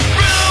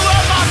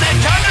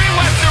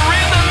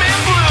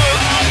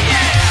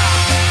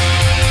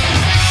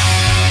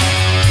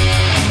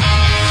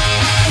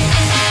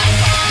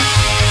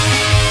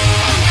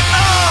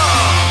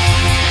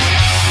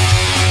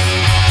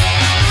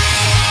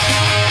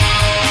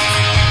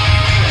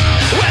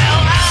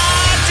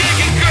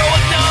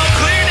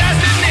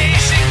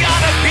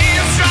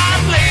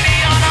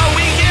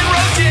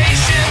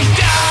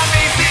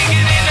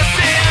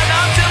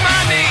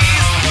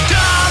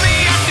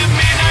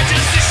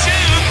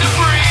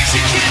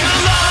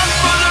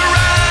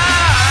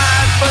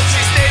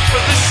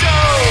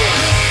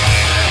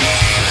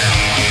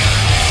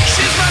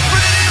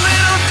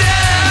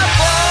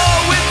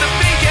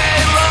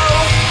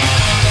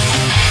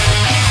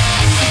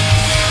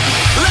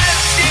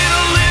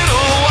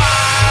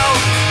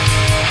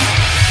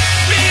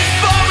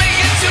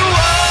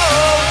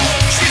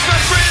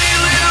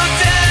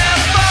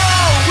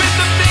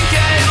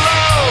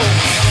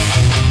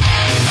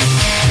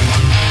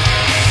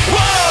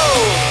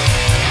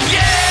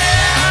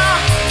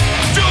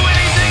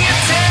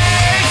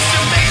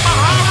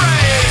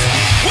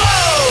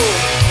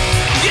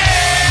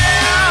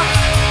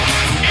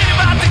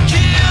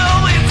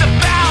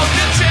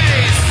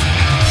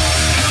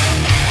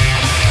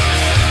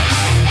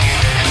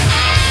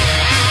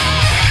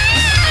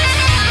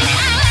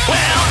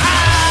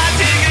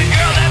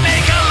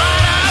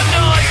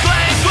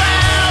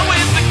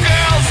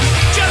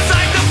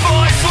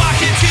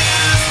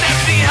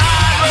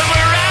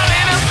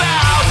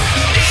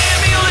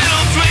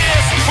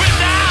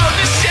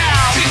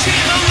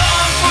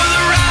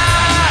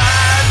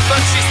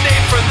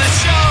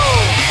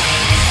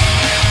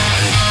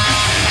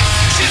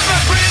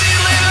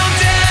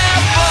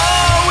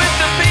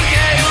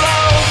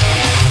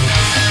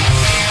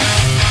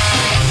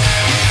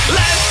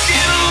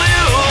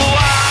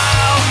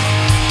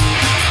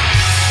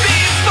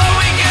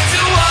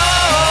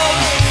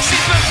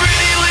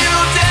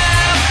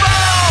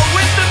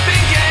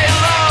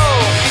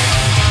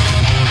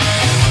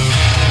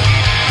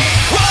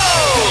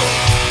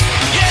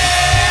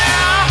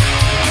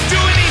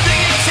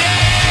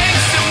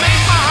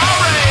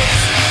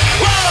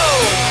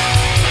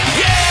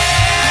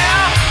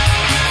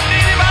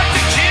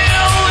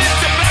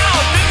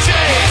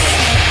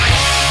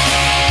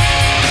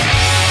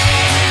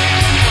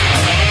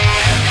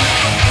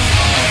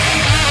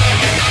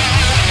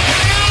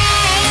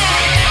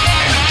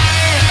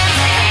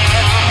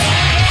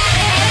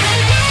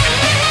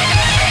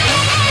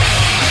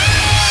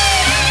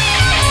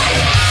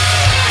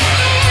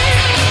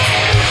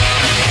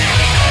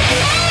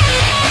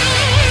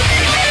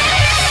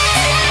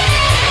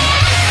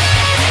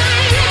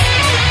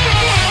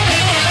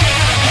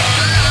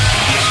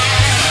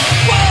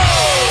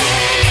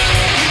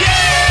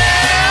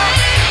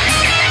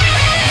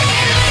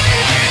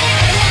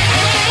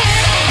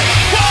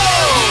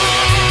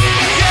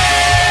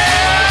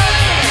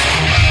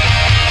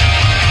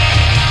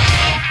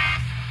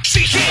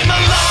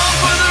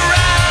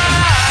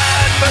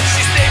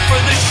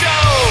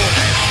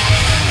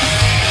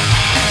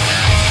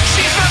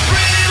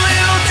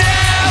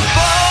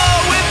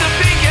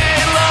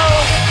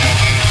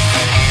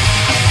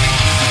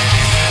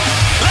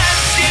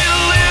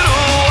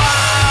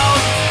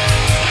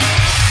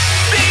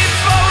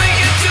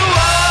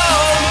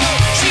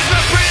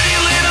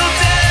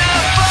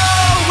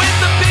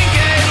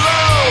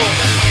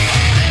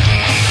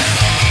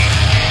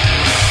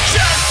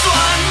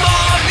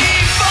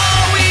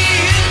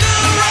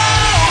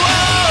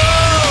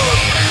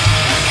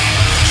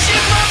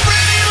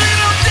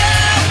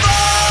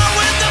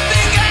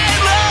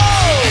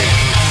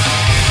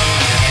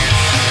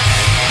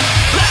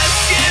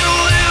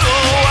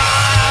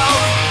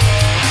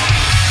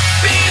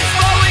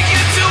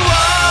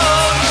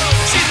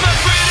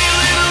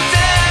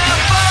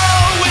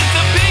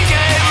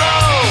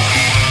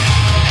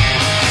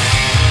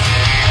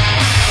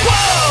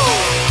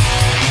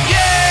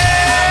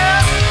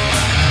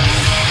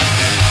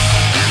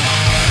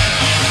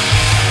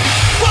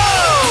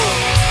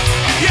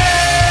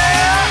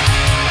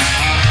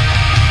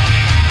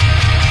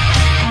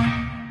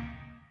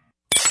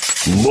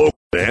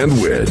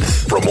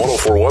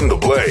 1041 The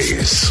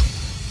Blaze.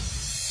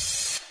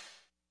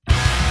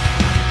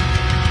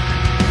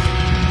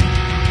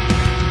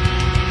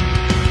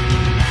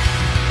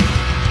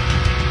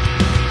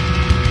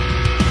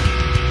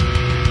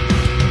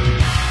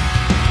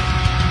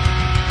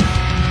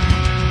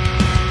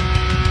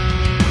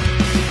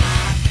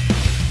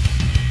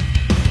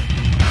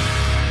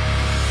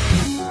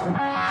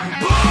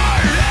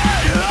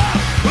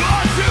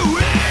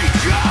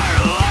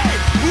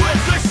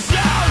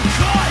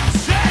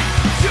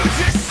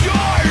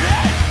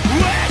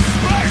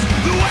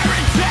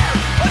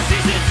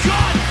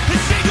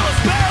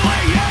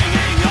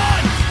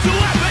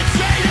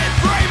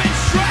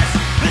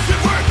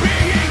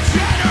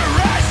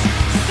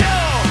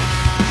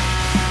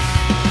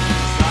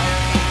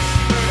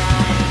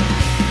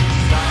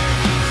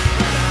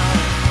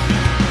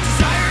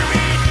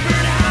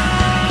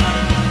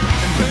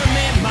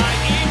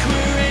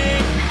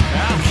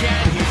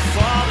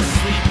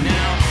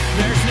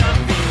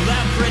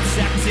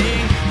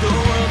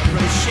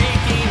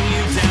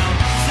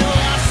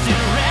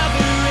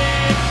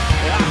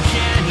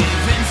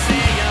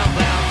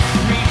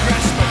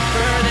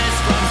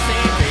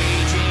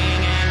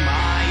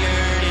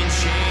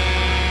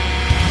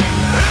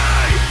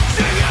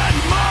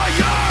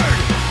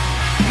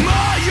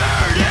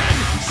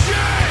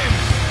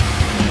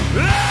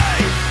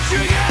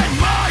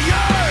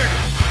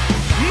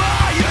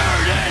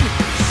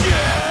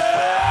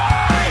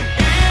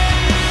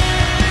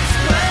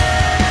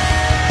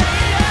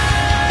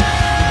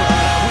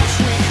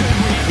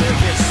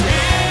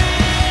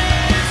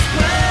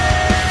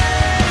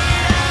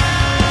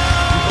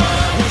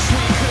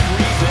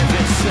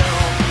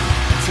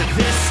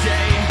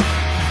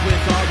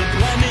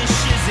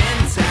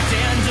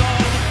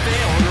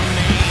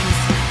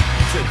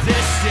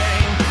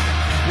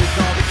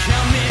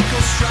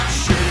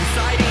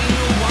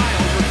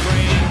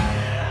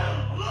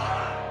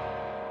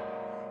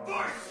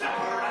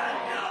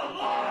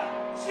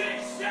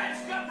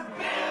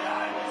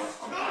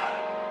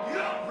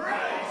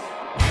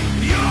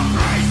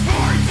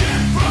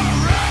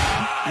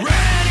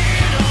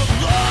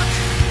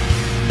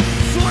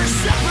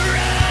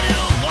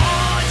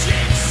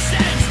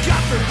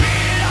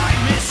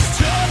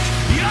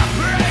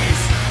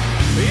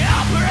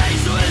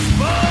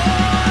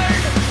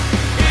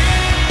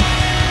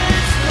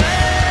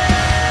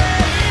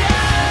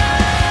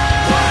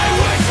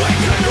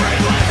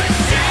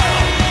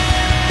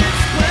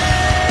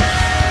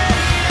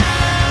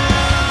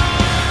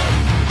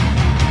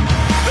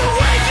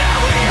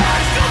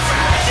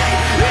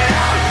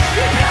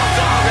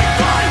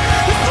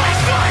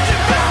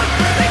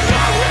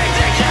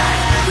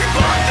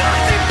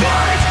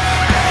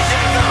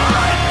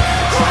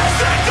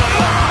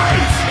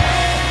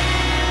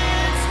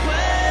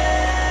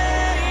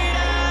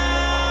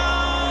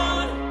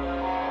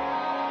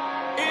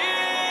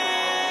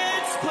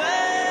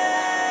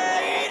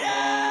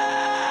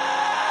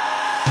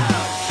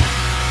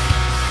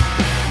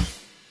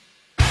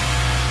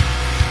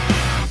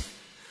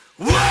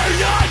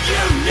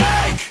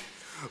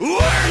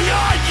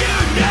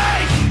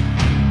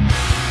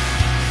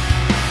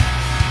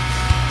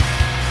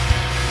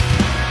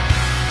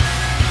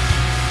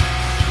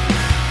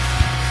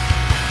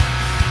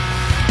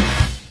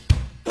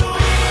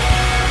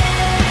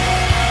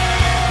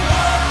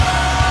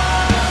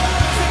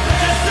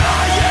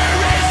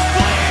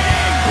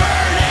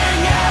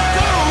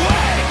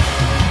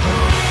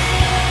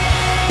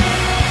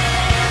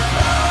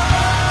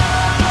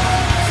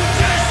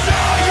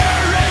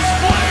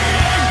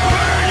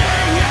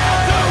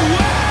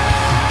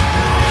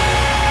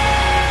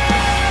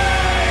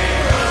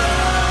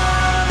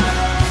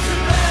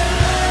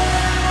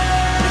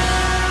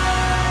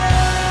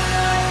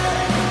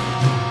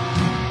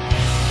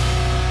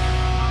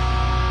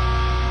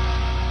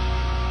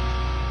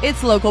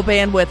 It's Local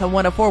Bandwidth on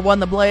 104.1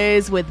 The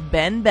Blaze with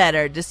Ben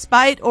Better,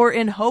 despite or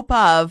in hope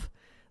of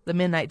the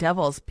Midnight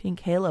Devils,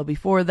 Pink Halo.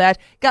 Before that,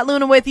 got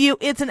Luna with you.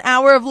 It's an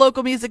hour of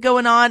local music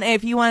going on. And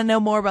if you want to know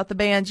more about the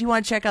bands, you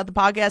want to check out the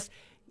podcast,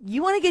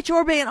 you want to get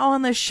your band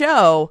on the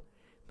show,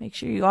 make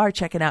sure you are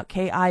checking out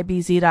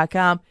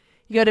KIBZ.com.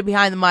 You go to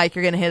Behind the Mic,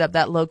 you're going to hit up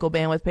that Local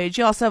Bandwidth page.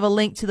 You also have a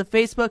link to the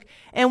Facebook.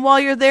 And while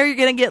you're there, you're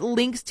going to get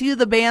links to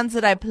the bands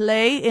that I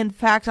play. In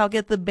fact, I'll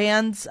get the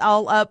bands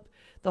all up,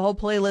 the whole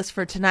playlist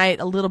for tonight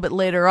a little bit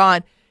later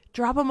on.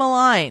 Drop them a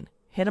line.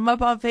 Hit them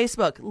up on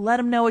Facebook. Let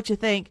them know what you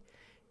think.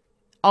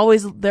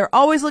 They're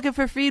always looking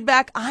for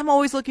feedback. I'm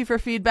always looking for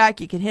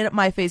feedback. You can hit up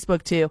my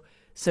Facebook too.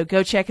 So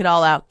go check it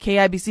all out.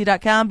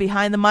 KIBC.com,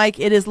 Behind the Mic.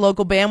 It is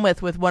Local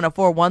Bandwidth with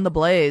 104.1 The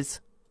Blaze.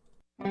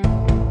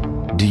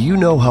 Do you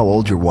know how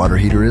old your water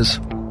heater is?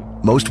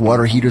 Most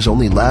water heaters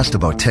only last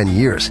about 10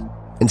 years,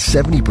 and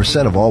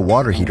 70% of all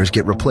water heaters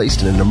get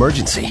replaced in an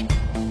emergency.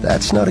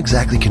 That's not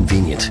exactly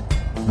convenient.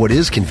 What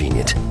is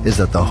convenient is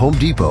that the Home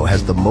Depot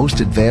has the most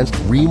advanced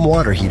Rheem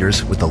water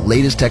heaters with the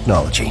latest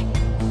technology.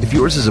 If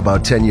yours is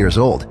about 10 years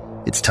old,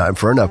 it's time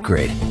for an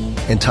upgrade.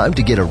 And time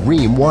to get a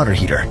Rheem water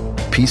heater.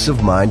 Peace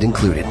of mind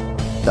included.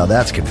 Now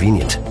that's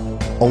convenient.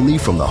 Only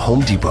from the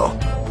Home Depot.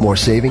 More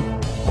saving,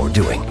 more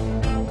doing.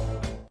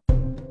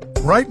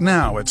 Right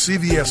now at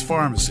CVS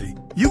Pharmacy,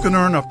 you can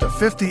earn up to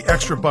 50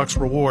 extra bucks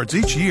rewards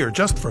each year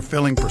just for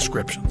filling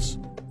prescriptions.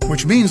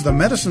 Which means the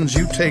medicines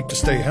you take to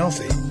stay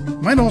healthy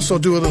might also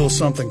do a little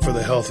something for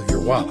the health of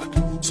your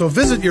wallet. So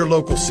visit your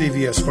local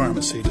CVS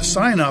Pharmacy to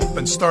sign up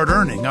and start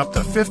earning up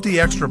to 50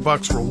 extra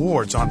bucks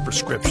rewards on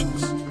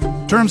prescriptions.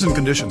 Terms and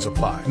conditions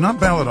apply. Not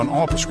valid on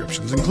all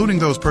prescriptions, including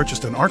those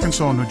purchased in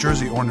Arkansas, New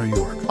Jersey, or New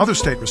York. Other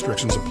state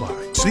restrictions apply.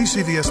 See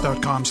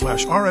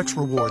cvs.com/RX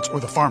rewards or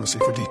the pharmacy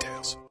for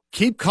details.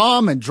 Keep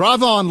calm and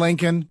drive on,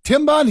 Lincoln.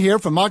 Tim Bunn here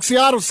from Moxie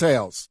Auto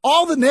Sales.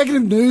 All the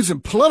negative news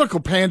and political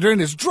pandering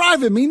is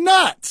driving me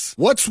nuts.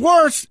 What's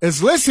worse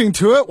is listening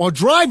to it while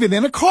driving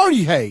in a car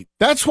you hate.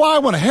 That's why I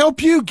want to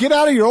help you get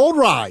out of your old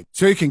ride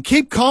so you can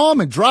keep calm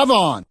and drive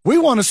on. We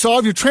want to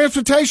solve your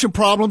transportation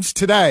problems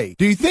today.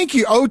 Do you think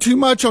you owe too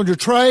much on your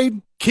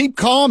trade? Keep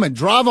calm and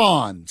drive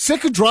on.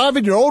 Sick of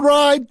driving your old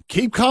ride?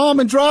 Keep calm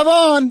and drive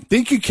on.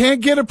 Think you can't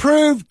get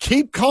approved?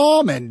 Keep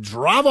calm and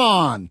drive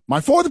on.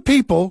 My For the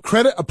People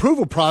credit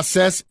approval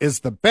process is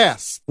the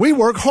best. We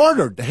work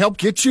harder to help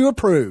get you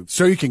approved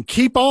so you can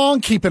keep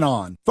on keeping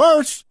on.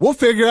 First, we'll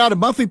figure out a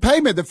monthly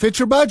payment that fits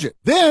your budget.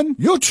 Then,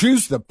 you'll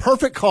choose the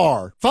perfect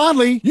car.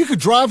 Finally, you could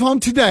drive home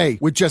today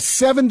with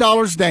just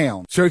 $7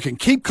 down so you can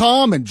keep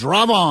calm and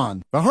drive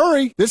on. But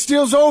hurry, this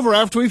deal's over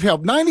after we've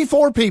helped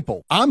 94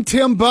 people. I'm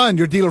Tim Bunn,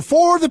 your dealer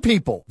for the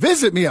people.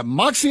 Visit me at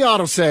Moxie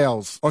Auto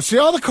Sales or see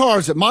all the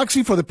cars at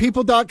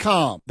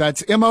MoxieForThePeople.com.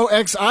 That's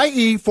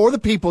MOXIE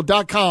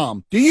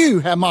forthepeople.com. Do you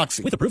have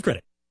Moxie? With approved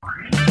credit.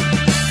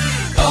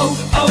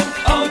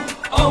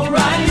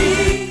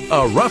 O'Reilly.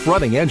 A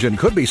rough-running engine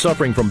could be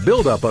suffering from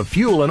buildup of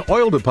fuel and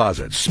oil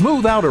deposits.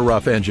 Smooth out a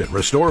rough engine,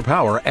 restore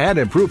power, and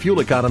improve fuel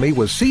economy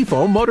with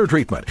Seafoam Motor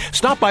Treatment.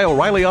 Stop by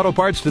O'Reilly Auto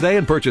Parts today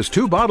and purchase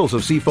 2 bottles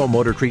of Seafoam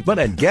Motor Treatment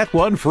and get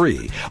one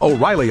free.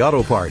 O'Reilly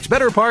Auto Parts.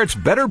 Better parts,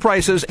 better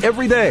prices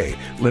every day.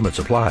 Limits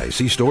apply.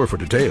 See store for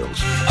details.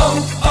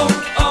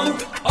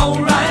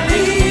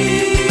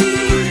 O'Reilly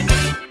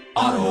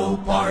Auto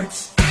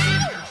Parts.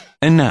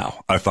 And now,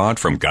 a thought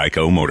from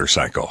Geico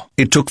Motorcycle.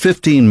 It took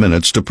 15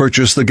 minutes to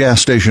purchase the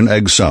gas station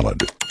egg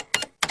salad.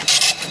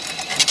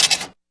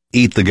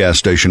 Eat the gas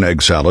station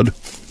egg salad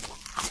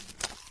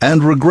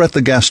and regret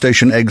the gas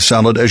station egg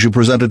salad as you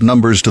presented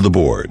numbers to the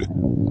board.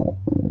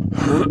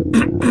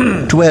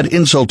 To add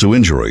insult to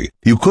injury,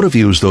 you could have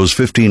used those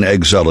 15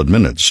 egg salad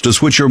minutes to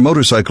switch your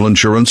motorcycle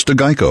insurance to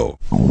Geico.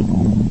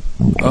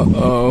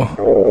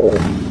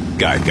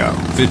 Geico.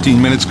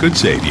 15 minutes could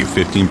save you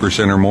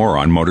 15% or more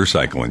on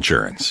motorcycle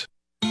insurance.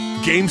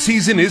 Game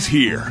season is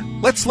here.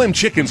 Let Slim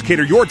Chickens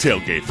cater your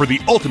tailgate for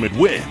the ultimate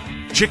win.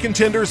 Chicken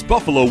tenders,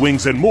 buffalo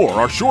wings, and more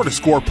are sure to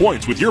score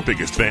points with your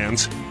biggest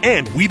fans.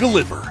 And we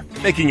deliver,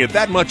 making it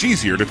that much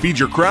easier to feed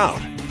your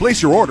crowd.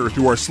 Place your order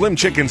through our Slim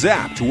Chickens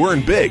app to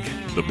earn big.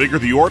 The bigger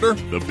the order,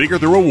 the bigger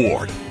the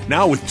reward.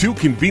 Now with 2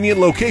 convenient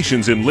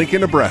locations in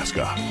Lincoln,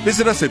 Nebraska.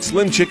 Visit us at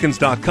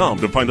slimchickens.com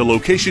to find a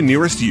location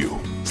nearest you.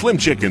 Slim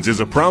Chickens is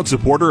a proud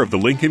supporter of the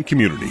Lincoln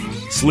community.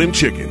 Slim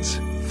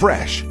Chickens.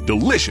 Fresh,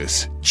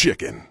 delicious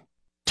chicken.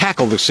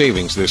 Tackle the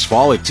savings this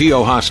fall at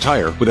T.O. Haas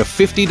Tire with a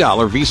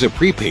 $50 Visa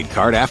prepaid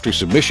card after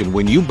submission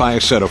when you buy a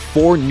set of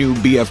 4 new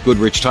BF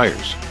Goodrich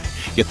tires.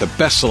 Get the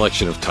best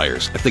selection of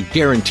tires at the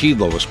guaranteed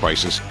lowest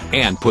prices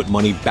and put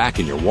money back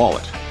in your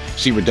wallet.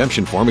 See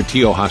redemption form at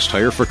T.O. Haas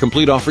Tire for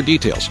complete offer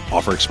details.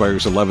 Offer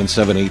expires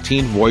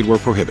 11/7/18, void where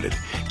prohibited.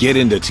 Get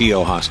into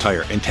T.O. Haas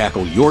Tire and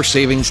tackle your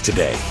savings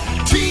today.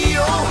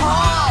 T.O.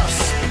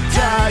 Haas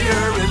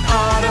Tire and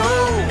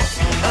Auto,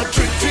 a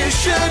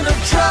tradition of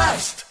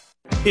trust.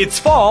 It's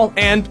fall,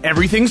 and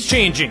everything's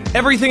changing.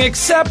 Everything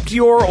except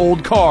your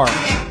old car.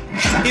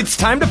 It's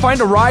time to find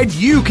a ride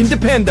you can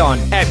depend on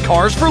at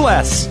Cars for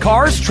Less.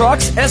 Cars,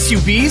 trucks,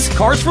 SUVs,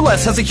 Cars for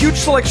Less has a huge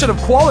selection of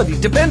quality,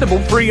 dependable,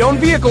 pre-owned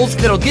vehicles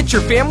that'll get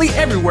your family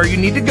everywhere you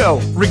need to go.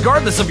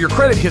 Regardless of your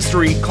credit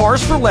history,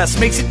 Cars for Less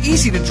makes it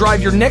easy to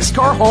drive your next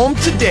car home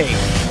today.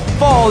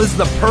 Fall is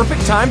the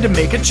perfect time to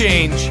make a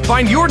change.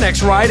 Find your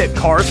next ride at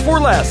Cars for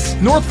Less.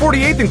 North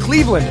 48th in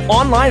Cleveland.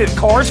 Online at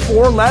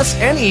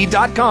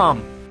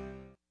carsforlessne.com.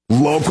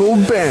 Local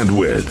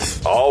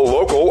bandwidth. All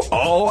local,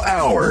 all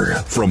hour.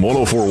 From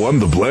 1041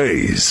 The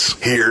Blaze,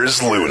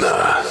 here's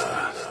Luna.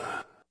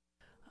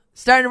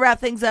 Starting to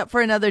wrap things up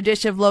for another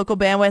dish of local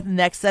bandwidth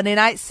next Sunday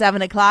night,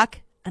 7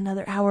 o'clock.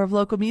 Another hour of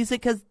local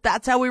music, because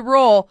that's how we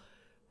roll.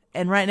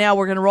 And right now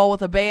we're going to roll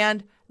with a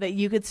band that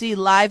you could see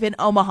live in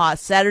Omaha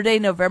Saturday,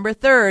 November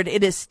 3rd.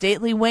 It is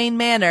Stately Wayne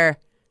Manor.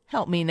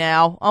 Help me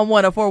now on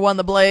 1041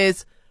 The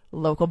Blaze,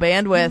 local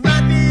bandwidth.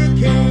 Might be a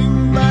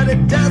king, but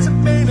it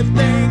doesn't mean a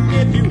thing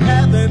if you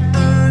haven't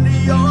earned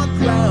your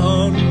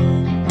crown.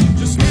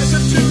 Just listen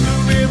to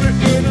the river,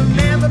 it'll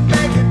never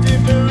make a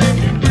difference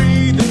if you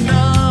breathe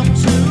enough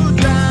to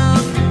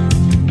drown.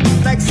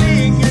 Like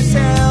seeing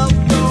yourself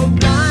go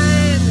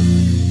blind.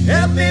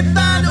 Help me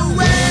find a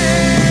way.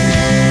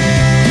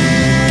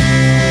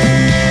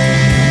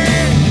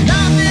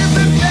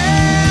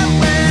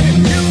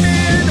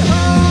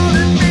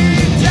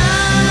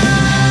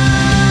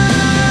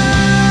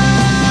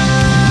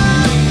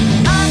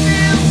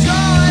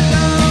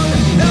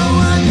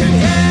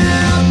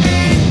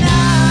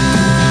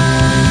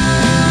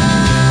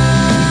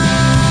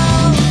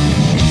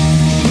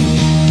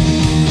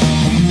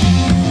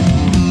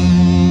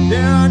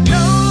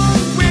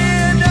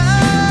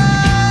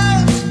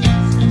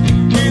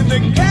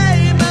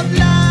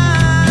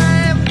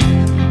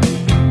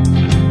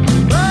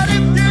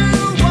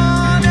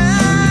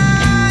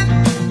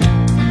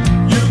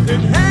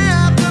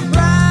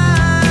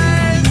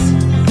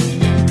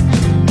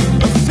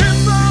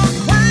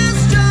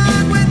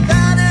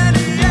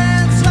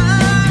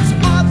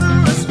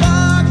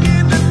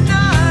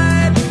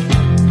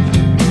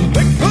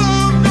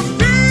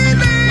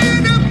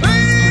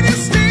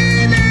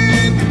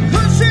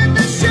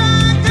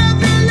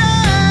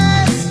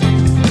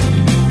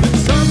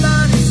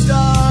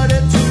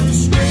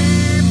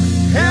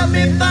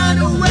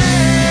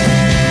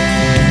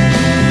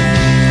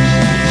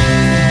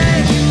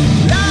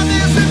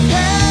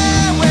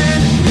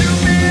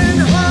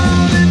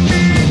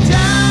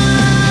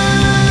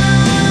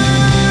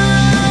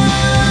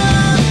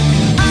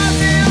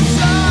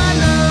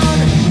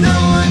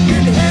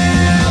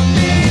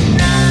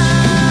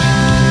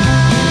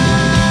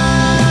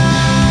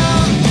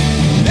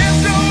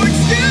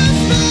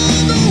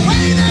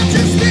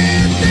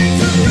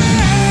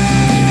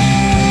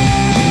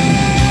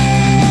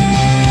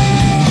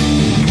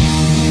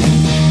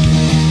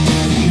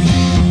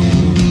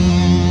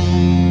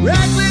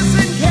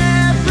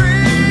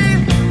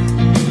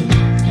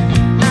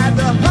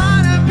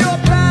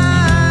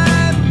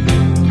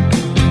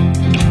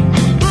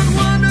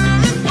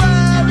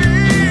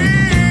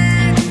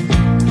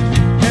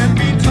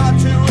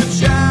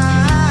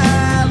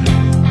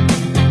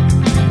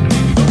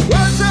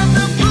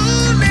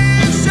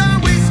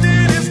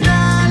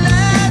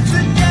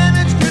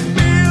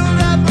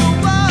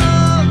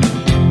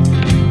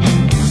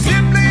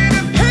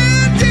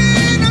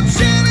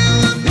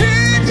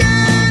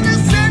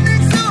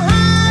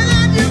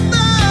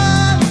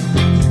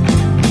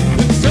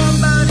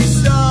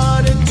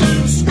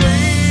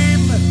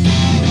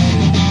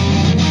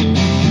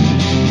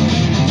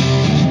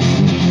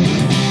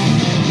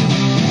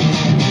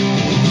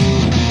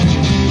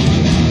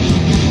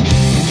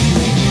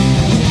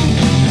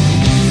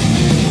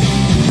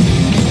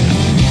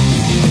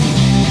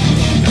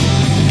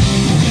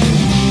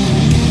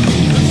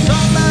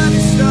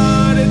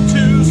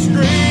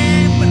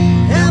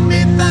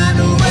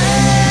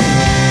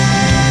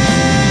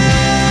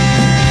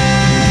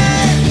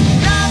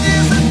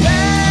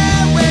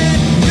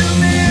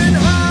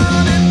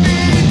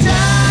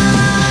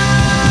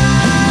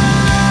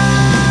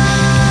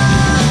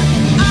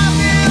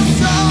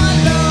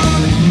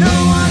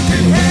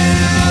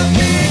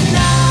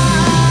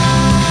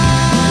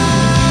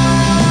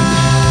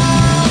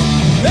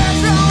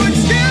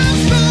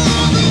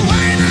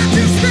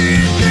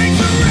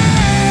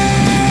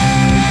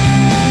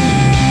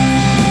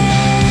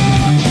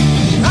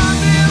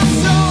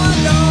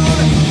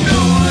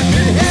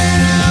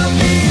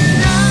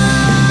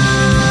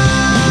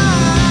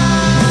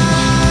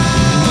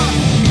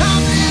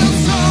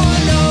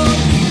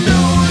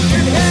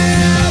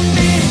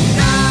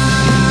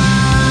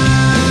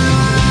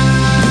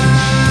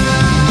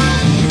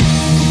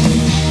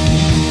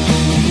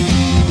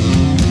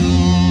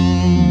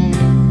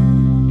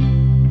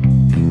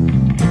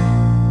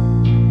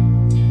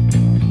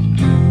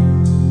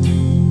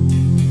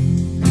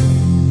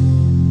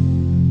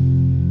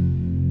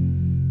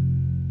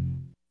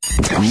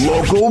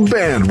 local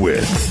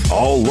bandwidth.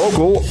 All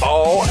local,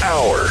 all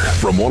hour.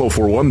 From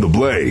 104.1 The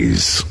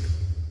Blaze.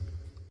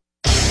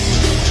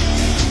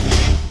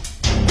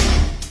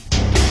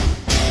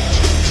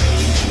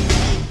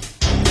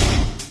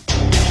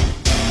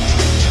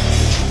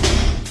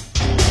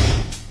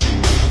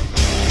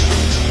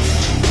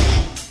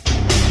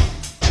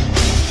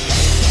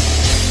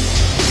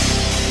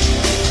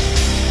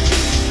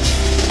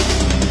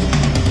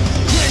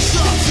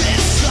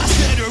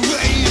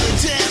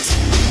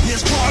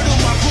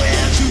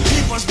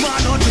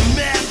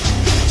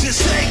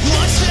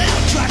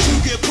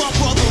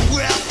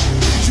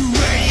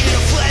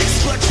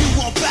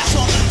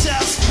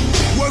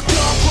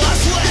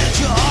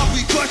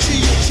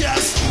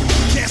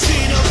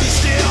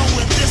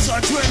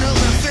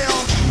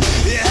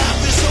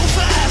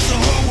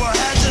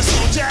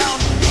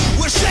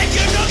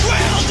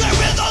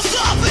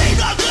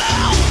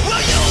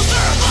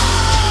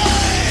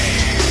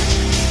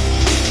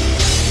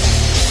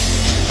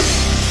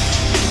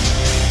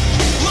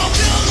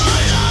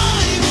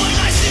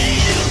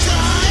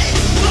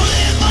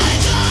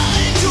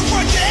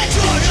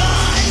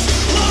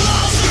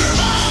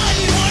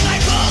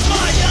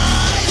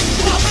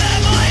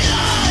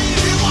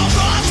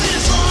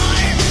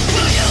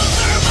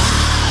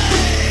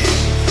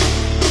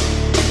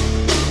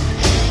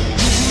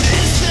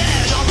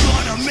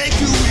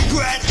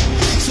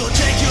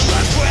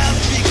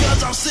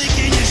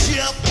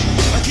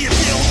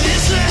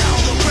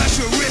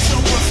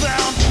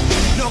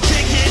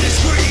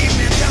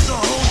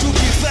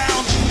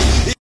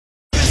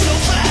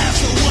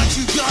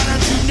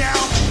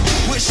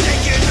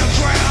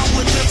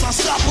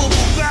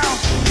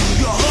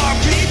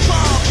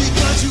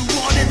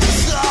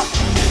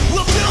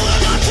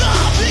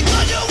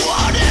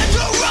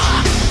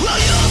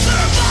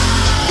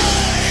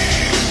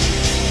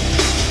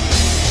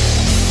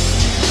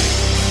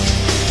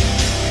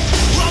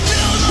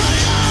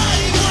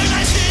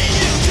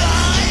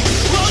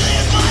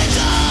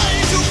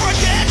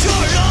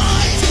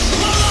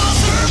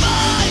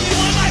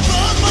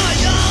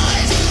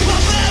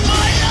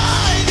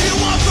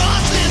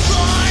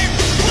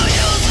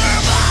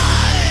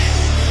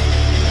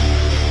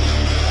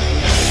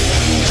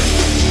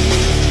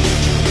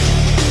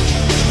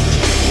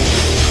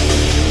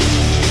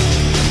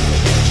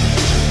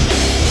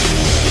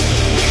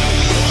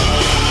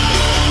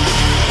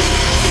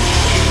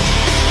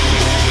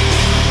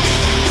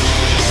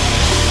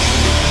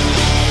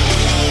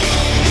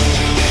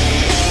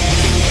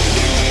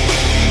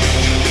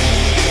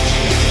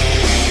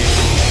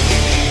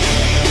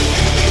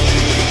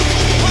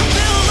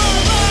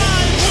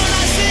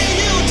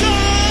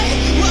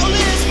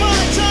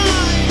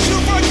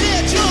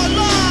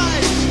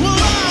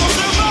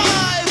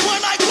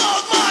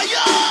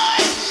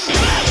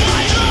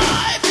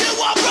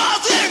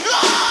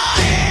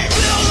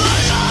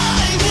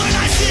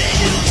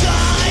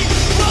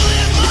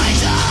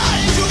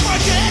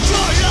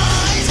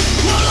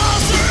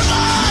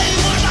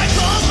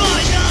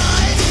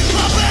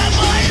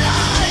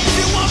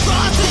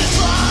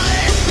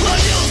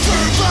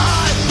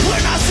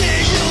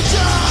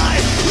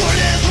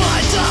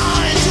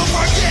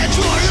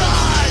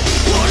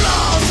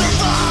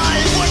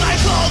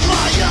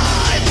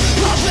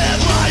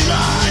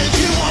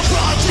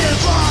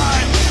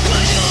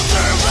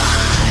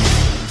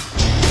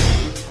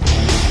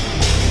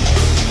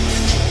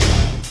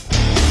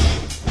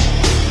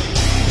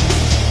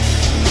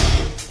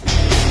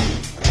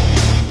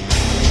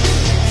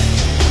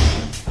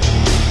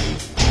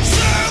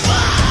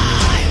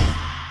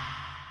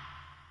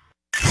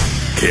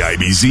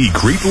 KIBZ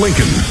Crete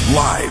Lincoln.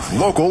 Live,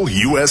 local,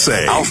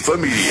 USA. Alpha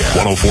Media.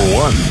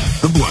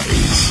 104.1 The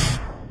Blaze.